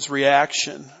man's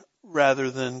reaction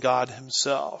rather than God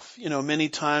himself. You know, many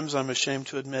times, I'm ashamed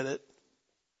to admit it,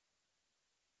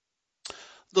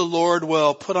 the Lord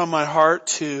will put on my heart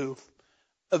to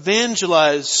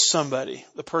evangelize somebody,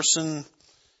 the person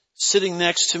sitting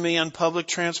next to me on public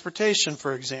transportation,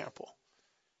 for example.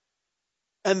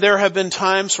 And there have been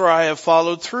times where I have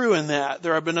followed through in that.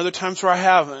 There have been other times where I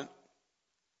haven't.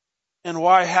 And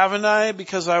why haven't I?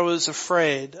 Because I was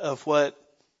afraid of what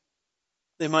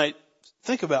they might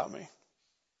think about me.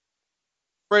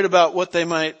 Afraid about what they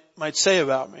might say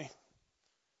about me.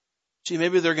 Gee,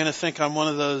 maybe they're going to think I'm one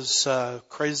of those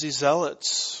crazy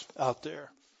zealots out there.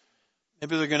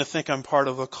 Maybe they're going to think I'm part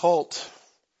of a cult.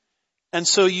 And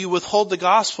so you withhold the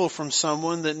gospel from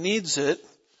someone that needs it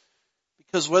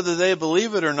Because whether they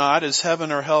believe it or not is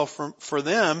heaven or hell for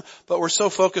them, but we're so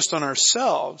focused on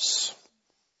ourselves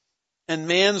and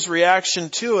man's reaction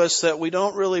to us that we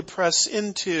don't really press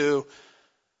into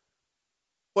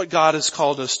what God has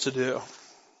called us to do.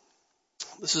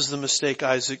 This is the mistake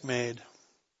Isaac made.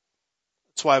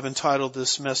 That's why I've entitled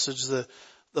this message,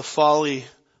 the folly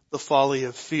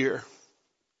of fear.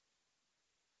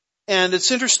 And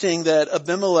it's interesting that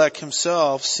Abimelech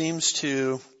himself seems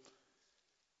to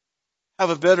have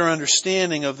a better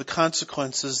understanding of the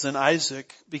consequences than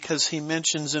Isaac, because he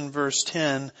mentions in verse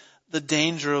 10 the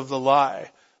danger of the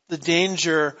lie, the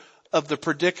danger of the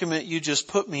predicament you just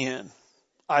put me in,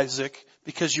 Isaac,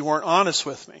 because you weren't honest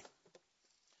with me.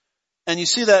 And you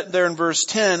see that there in verse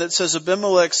 10, it says,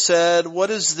 Abimelech said, "What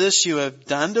is this you have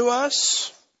done to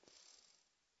us?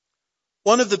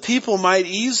 One of the people might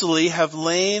easily have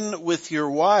lain with your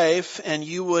wife, and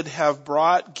you would have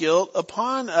brought guilt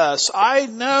upon us." I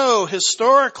know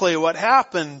historically what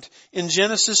happened in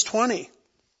Genesis 20.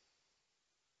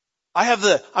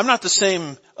 I'm not the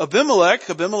same Abimelech.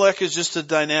 Abimelech is just a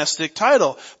dynastic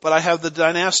title, but I have the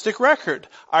dynastic record.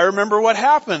 I remember what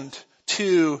happened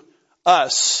to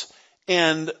us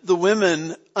and the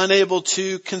women unable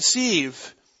to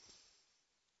conceive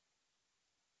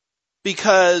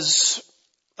because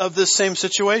of this same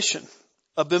situation.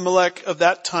 Abimelech of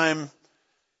that time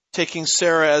taking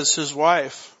Sarah as his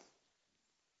wife.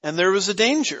 And there was a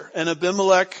danger. And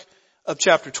Abimelech of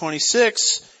chapter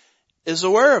 26 is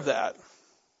aware of that.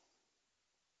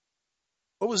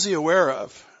 What was he aware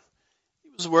of?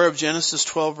 He was aware of Genesis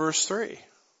 12 verse 3,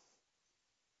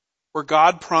 where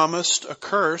God promised a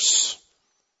curse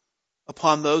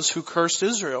upon those who cursed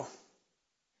Israel.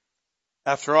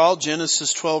 After all,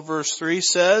 Genesis 12 verse 3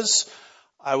 says,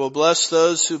 "I will bless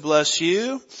those who bless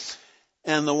you,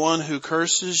 and the one who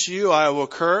curses you I will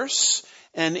curse,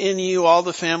 and in you all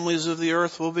the families of the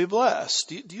earth will be blessed."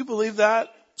 Do you believe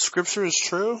that Scripture is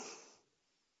true?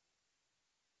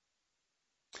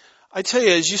 I tell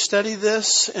you, as you study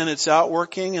this and it's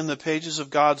outworking in the pages of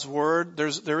God's Word,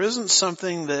 there isn't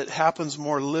something that happens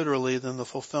more literally than the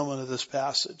fulfillment of this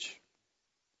passage.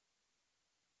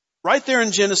 Right there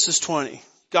in Genesis 20,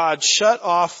 God shut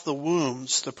off the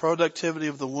wombs, the productivity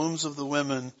of the wombs of the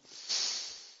women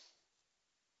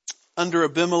under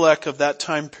Abimelech of that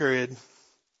time period,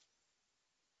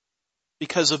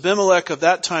 because Abimelech of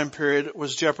that time period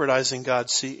was jeopardizing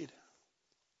God's seed.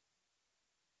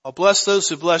 "I'll bless those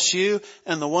who bless you,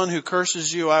 and the one who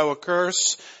curses you I will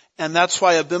curse." And that's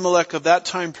why Abimelech of that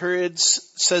time period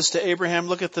says to Abraham,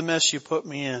 "Look at the mess you put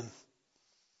me in."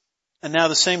 And now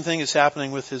the same thing is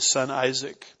happening with his son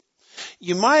Isaac.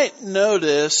 You might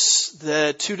notice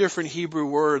that two different Hebrew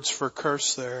words for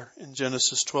curse there in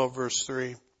Genesis 12 verse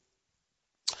 3.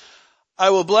 "I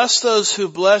will bless those who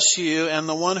bless you, and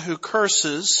the one who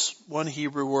curses," one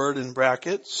Hebrew word in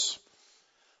brackets.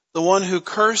 "The one who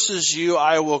curses you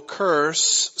I will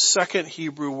curse," second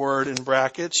Hebrew word in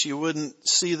brackets. You wouldn't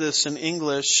see this in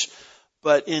English,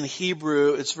 but in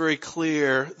Hebrew it's very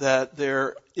clear that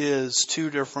there is two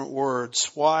different words.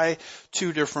 Why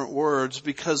two different words?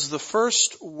 Because the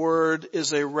first word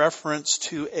is a reference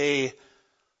to a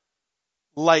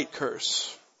light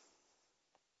curse.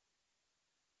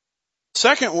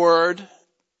 Second word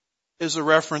is a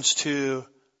reference to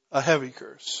a heavy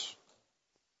curse.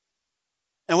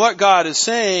 And what God is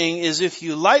saying is, if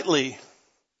you lightly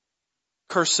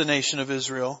curse the nation of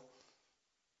Israel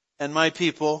and my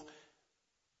people,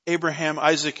 Abraham,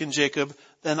 Isaac, and Jacob,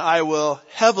 then I will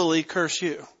heavily curse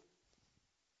you.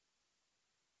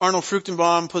 Arnold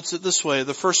Fruchtenbaum puts it this way: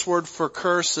 the first word for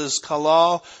curse is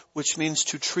kalal, which means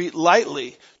to treat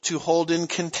lightly, to hold in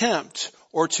contempt,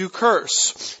 or to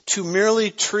curse. To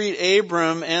merely treat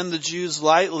Abram and the Jews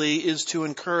lightly is to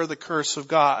incur the curse of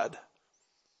God.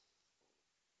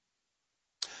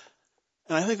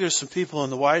 And I think there's some people in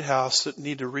the White House that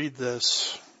need to read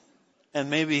this and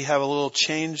maybe have a little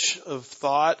change of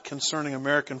thought concerning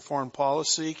American foreign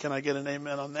policy. Can I get an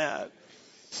amen on that?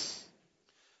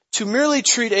 To merely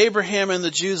treat Abraham and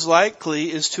the Jews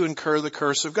lightly is to incur the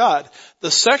curse of God.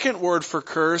 The second word for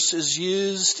curse is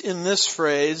used in this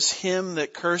phrase: "Him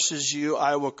that curses you,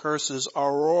 I will curse," is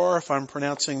aror, if I'm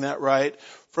pronouncing that right,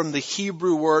 from the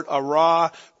Hebrew word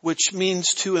arah, which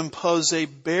means to impose a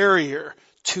barrier,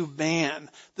 to ban.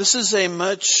 This is a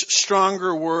much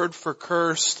stronger word for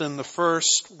curse than the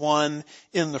first one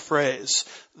in the phrase.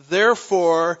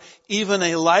 Therefore, even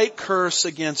a light curse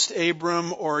against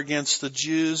Abram or against the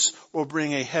Jews will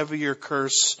bring a heavier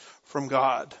curse from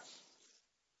God.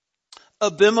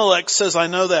 Abimelech says, "I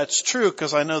know that's true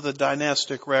because I know the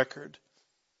dynastic record.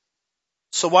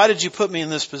 So why did you put me in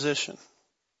this position?"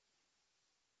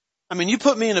 I mean, you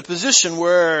put me in a position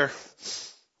where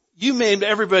you made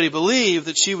everybody believe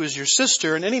that she was your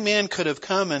sister, and any man could have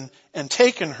come and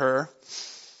taken her,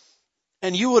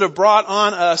 and you would have brought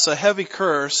on us a heavy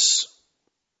curse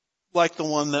like the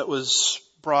one that was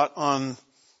brought on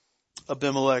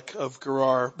Abimelech of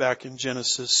Gerar back in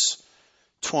Genesis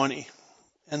 20.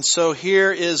 And so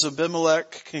here is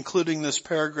Abimelech concluding this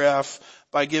paragraph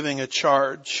by giving a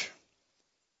charge.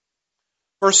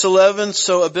 Verse 11,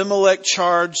 so Abimelech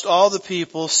charged all the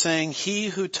people, saying, he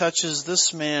who touches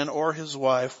this man or his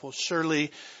wife will surely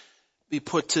be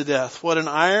put to death. What an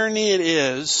irony it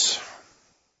is,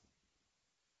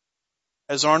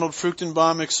 as Arnold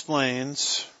Fruchtenbaum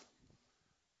explains,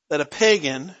 that a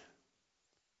pagan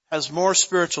has more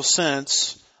spiritual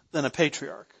sense than a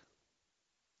patriarch.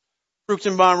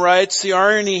 Fruchtenbaum writes, the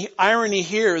irony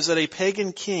here is that a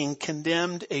pagan king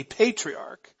condemned a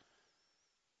patriarch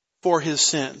for his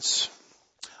sins.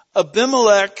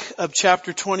 Abimelech of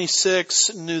chapter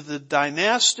 26 knew the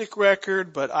dynastic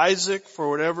record, but Isaac,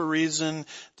 for whatever reason,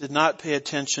 did not pay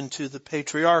attention to the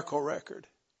patriarchal record.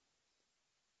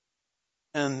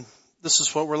 And this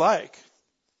is what we're like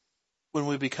when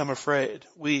we become afraid.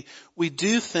 We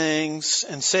do things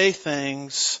and say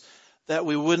things that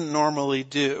we wouldn't normally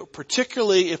do,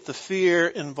 particularly if the fear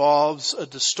involves a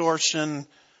distortion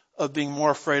of being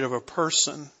more afraid of a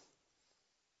person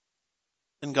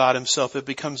than God himself. It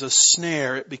becomes a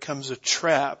snare. It becomes a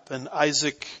trap. And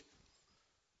Isaac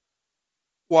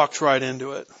walked right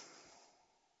into it.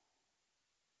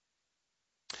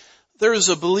 There is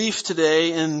a belief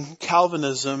today in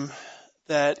Calvinism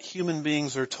that human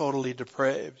beings are totally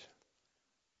depraved.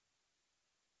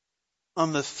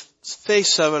 On the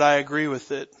face of it, I agree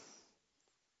with it.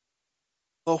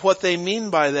 But what they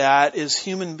mean by that is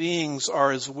human beings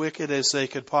are as wicked as they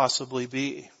could possibly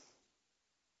be.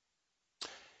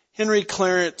 Henry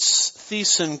Clarence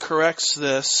Thiessen corrects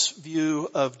this view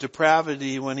of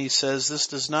depravity when he says this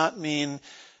does not mean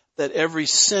that every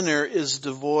sinner is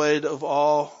devoid of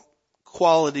all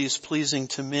qualities pleasing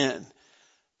to men,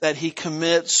 that he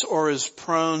commits or is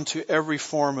prone to every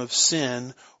form of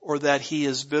sin, or that he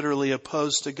is bitterly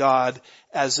opposed to God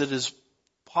as it is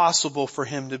possible for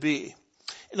him to be.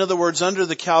 In other words, under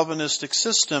the Calvinistic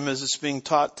system as it's being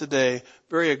taught today,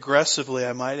 very aggressively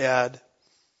I might add,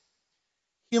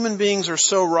 human beings are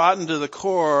so rotten to the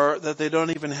core that they don't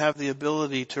even have the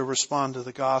ability to respond to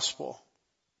the gospel.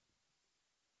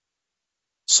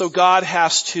 So God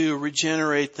has to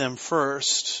regenerate them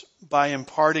first by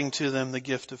imparting to them the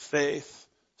gift of faith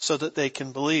so that they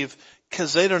can believe,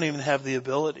 because they don't even have the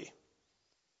ability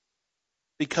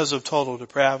because of total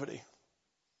depravity.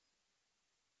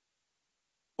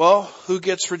 Well, who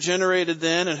gets regenerated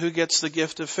then and who gets the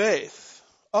gift of faith?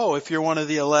 Oh, if you're one of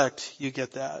the elect, you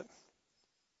get that.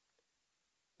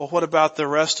 Well, what about the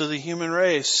rest of the human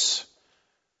race?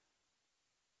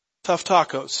 Tough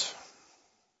tacos.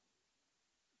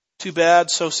 Too bad,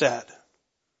 so sad.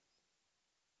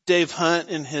 Dave Hunt,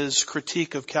 in his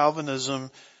critique of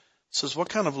Calvinism, says, what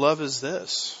kind of love is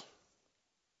this?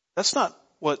 That's not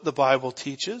what the Bible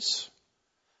teaches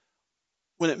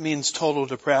when it means total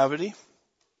depravity.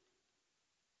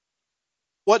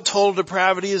 What total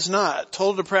depravity is not?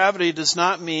 Total depravity does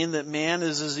not mean that man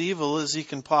is as evil as he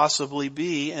can possibly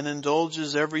be and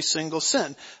indulges every single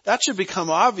sin. That should become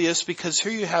obvious because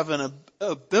here you have an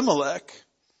Abimelech,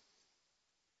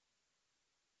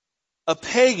 a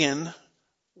pagan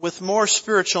with more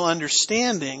spiritual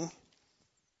understanding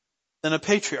than a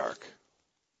patriarch.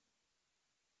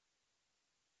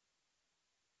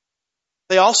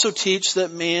 They also teach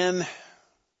that man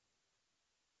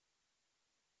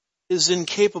is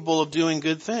incapable of doing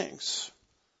good things,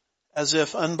 as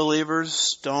if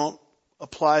unbelievers don't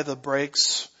apply the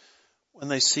brakes when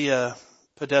they see a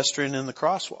pedestrian in the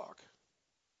crosswalk.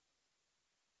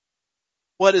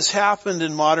 What has happened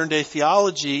in modern day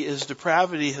theology is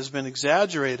depravity has been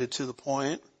exaggerated to the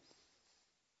point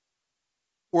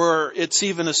where it's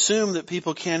even assumed that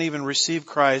people can't even receive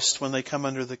Christ when they come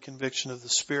under the conviction of the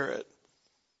Spirit.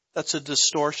 That's a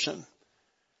distortion.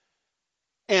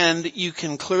 And you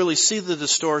can clearly see the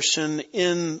distortion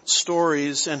in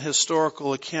stories and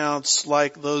historical accounts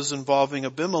like those involving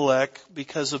Abimelech,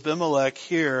 because Abimelech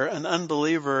here, an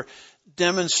unbeliever,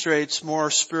 demonstrates more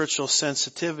spiritual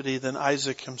sensitivity than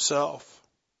Isaac himself.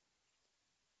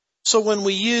 So when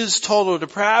we use total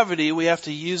depravity, we have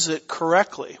to use it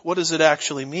correctly. What does it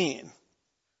actually mean?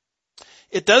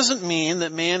 It doesn't mean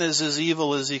that man is as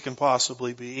evil as he can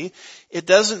possibly be. It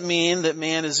doesn't mean that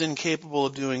man is incapable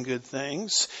of doing good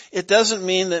things. It doesn't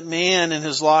mean that man in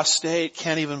his lost state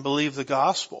can't even believe the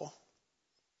gospel.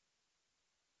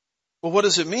 Well, what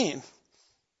does it mean?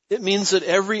 It means that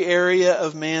every area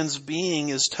of man's being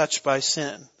is touched by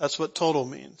sin. That's what total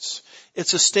means.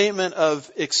 It's a statement of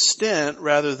extent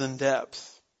rather than depth.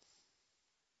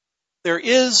 There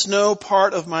is no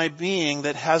part of my being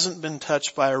that hasn't been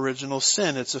touched by original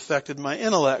sin. It's affected my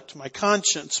intellect, my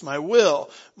conscience, my will,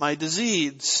 my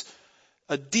deeds,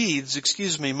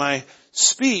 my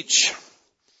speech,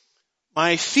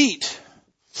 my feet,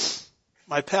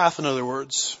 my path, in other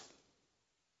words,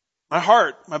 my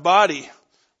heart, my body,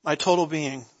 my total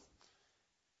being.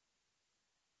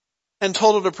 And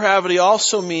total depravity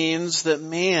also means that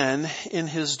man in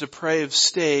his depraved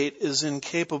state is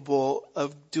incapable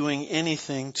of doing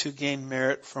anything to gain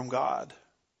merit from God.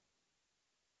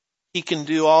 He can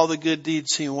do all the good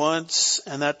deeds he wants,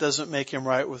 and that doesn't make him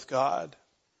right with God.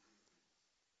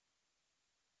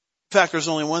 In fact, there's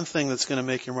only one thing that's going to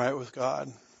make him right with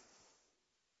God,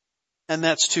 and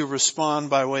that's to respond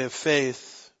by way of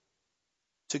faith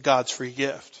to God's free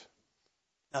gift.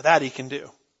 Now that he can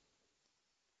do.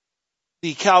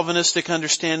 The Calvinistic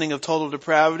understanding of total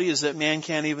depravity is that man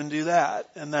can't even do that,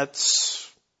 and that's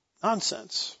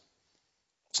nonsense.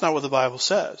 It's not what the Bible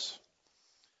says.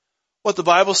 What the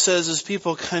Bible says is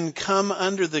people can come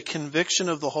under the conviction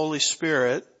of the Holy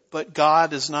Spirit, but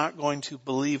God is not going to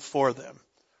believe for them.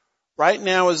 Right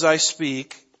now as I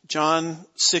speak, John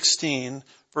 16,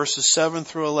 verses 7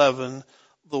 through 11,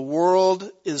 the world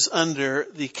is under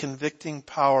the convicting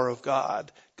power of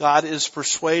God. God is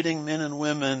persuading men and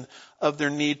women of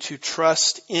their need to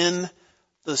trust in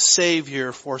the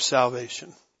Savior for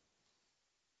salvation.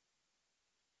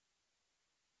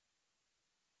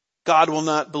 God will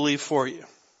not believe for you.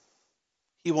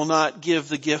 He will not give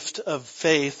the gift of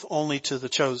faith only to the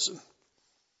chosen.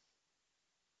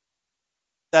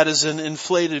 That is an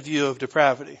inflated view of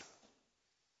depravity.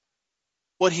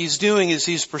 What he's doing is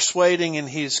he's persuading and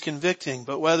he's convicting,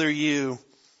 but whether you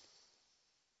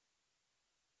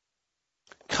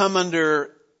come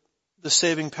under the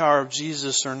saving power of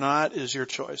Jesus or not is your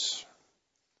choice.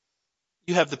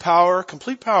 You have the power,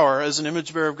 complete power as an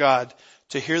image bearer of God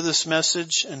to hear this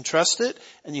message and trust it,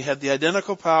 and you have the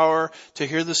identical power to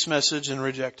hear this message and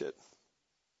reject it.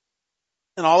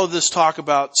 And all of this talk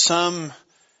about some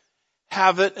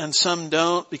have it and some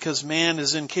don't because man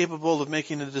is incapable of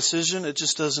making a decision, it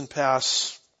just doesn't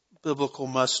pass biblical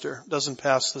muster, doesn't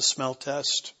pass the smell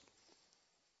test.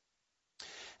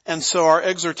 And so our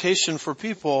exhortation for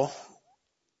people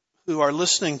who are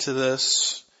listening to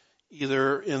this,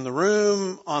 either in the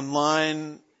room,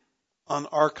 online, on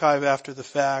archive after the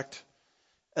fact,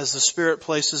 as the Spirit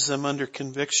places them under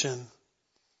conviction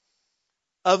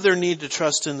of their need to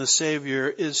trust in the Savior,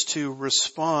 is to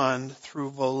respond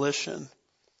through volition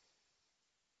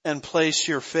and place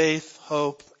your faith,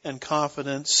 hope, and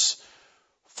confidence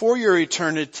for your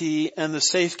eternity and the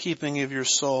safekeeping of your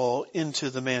soul into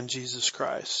the man Jesus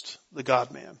Christ, the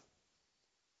God-man.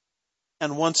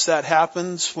 And once that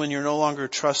happens, when you're no longer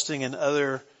trusting in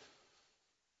other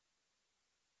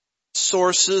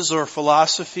sources or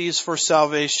philosophies for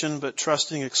salvation, but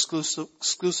trusting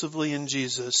exclusively in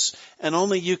Jesus, and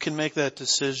only you can make that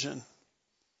decision,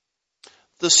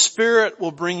 the Spirit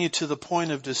will bring you to the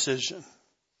point of decision,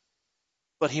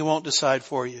 but He won't decide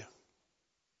for you.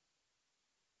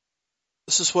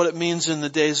 This is what it means in the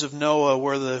days of Noah,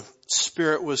 where the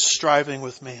Spirit was striving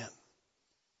with man.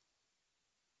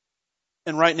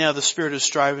 And right now the Spirit is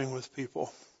striving with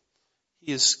people.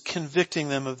 He is convicting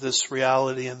them of this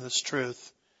reality and this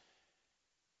truth.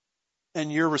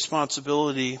 And your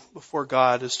responsibility before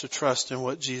God is to trust in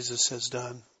what Jesus has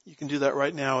done. You can do that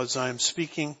right now as I am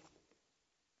speaking.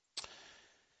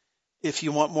 If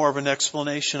you want more of an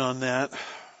explanation on that,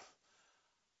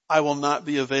 I will not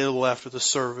be available after the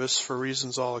service for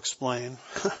reasons I'll explain.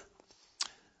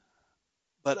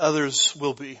 But others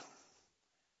will be.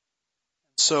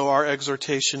 So our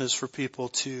exhortation is for people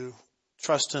to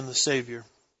trust in the Savior.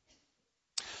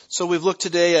 So we've looked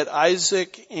today at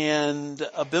Isaac and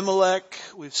Abimelech.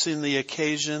 We've seen the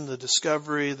occasion, the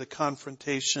discovery, the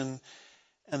confrontation,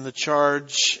 and the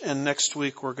charge. And next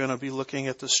week we're going to be looking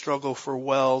at the struggle for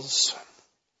wells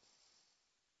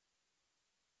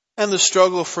and the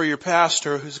struggle for your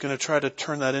pastor, who's going to try to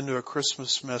turn that into a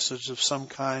Christmas message of some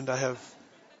kind. I have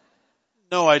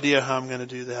no idea how I'm going to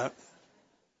do that.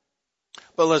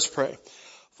 But let's pray.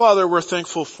 Father, we're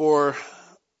thankful for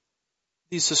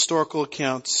these historical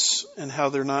accounts and how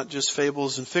they're not just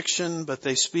fables and fiction, but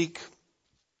they speak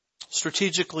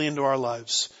strategically into our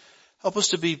lives. Help us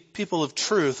to be people of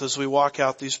truth as we walk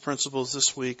out these principles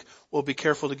this week. We'll be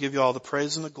careful to give you all the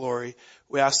praise and the glory.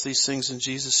 We ask these things in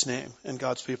Jesus' name. And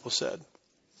God's people said.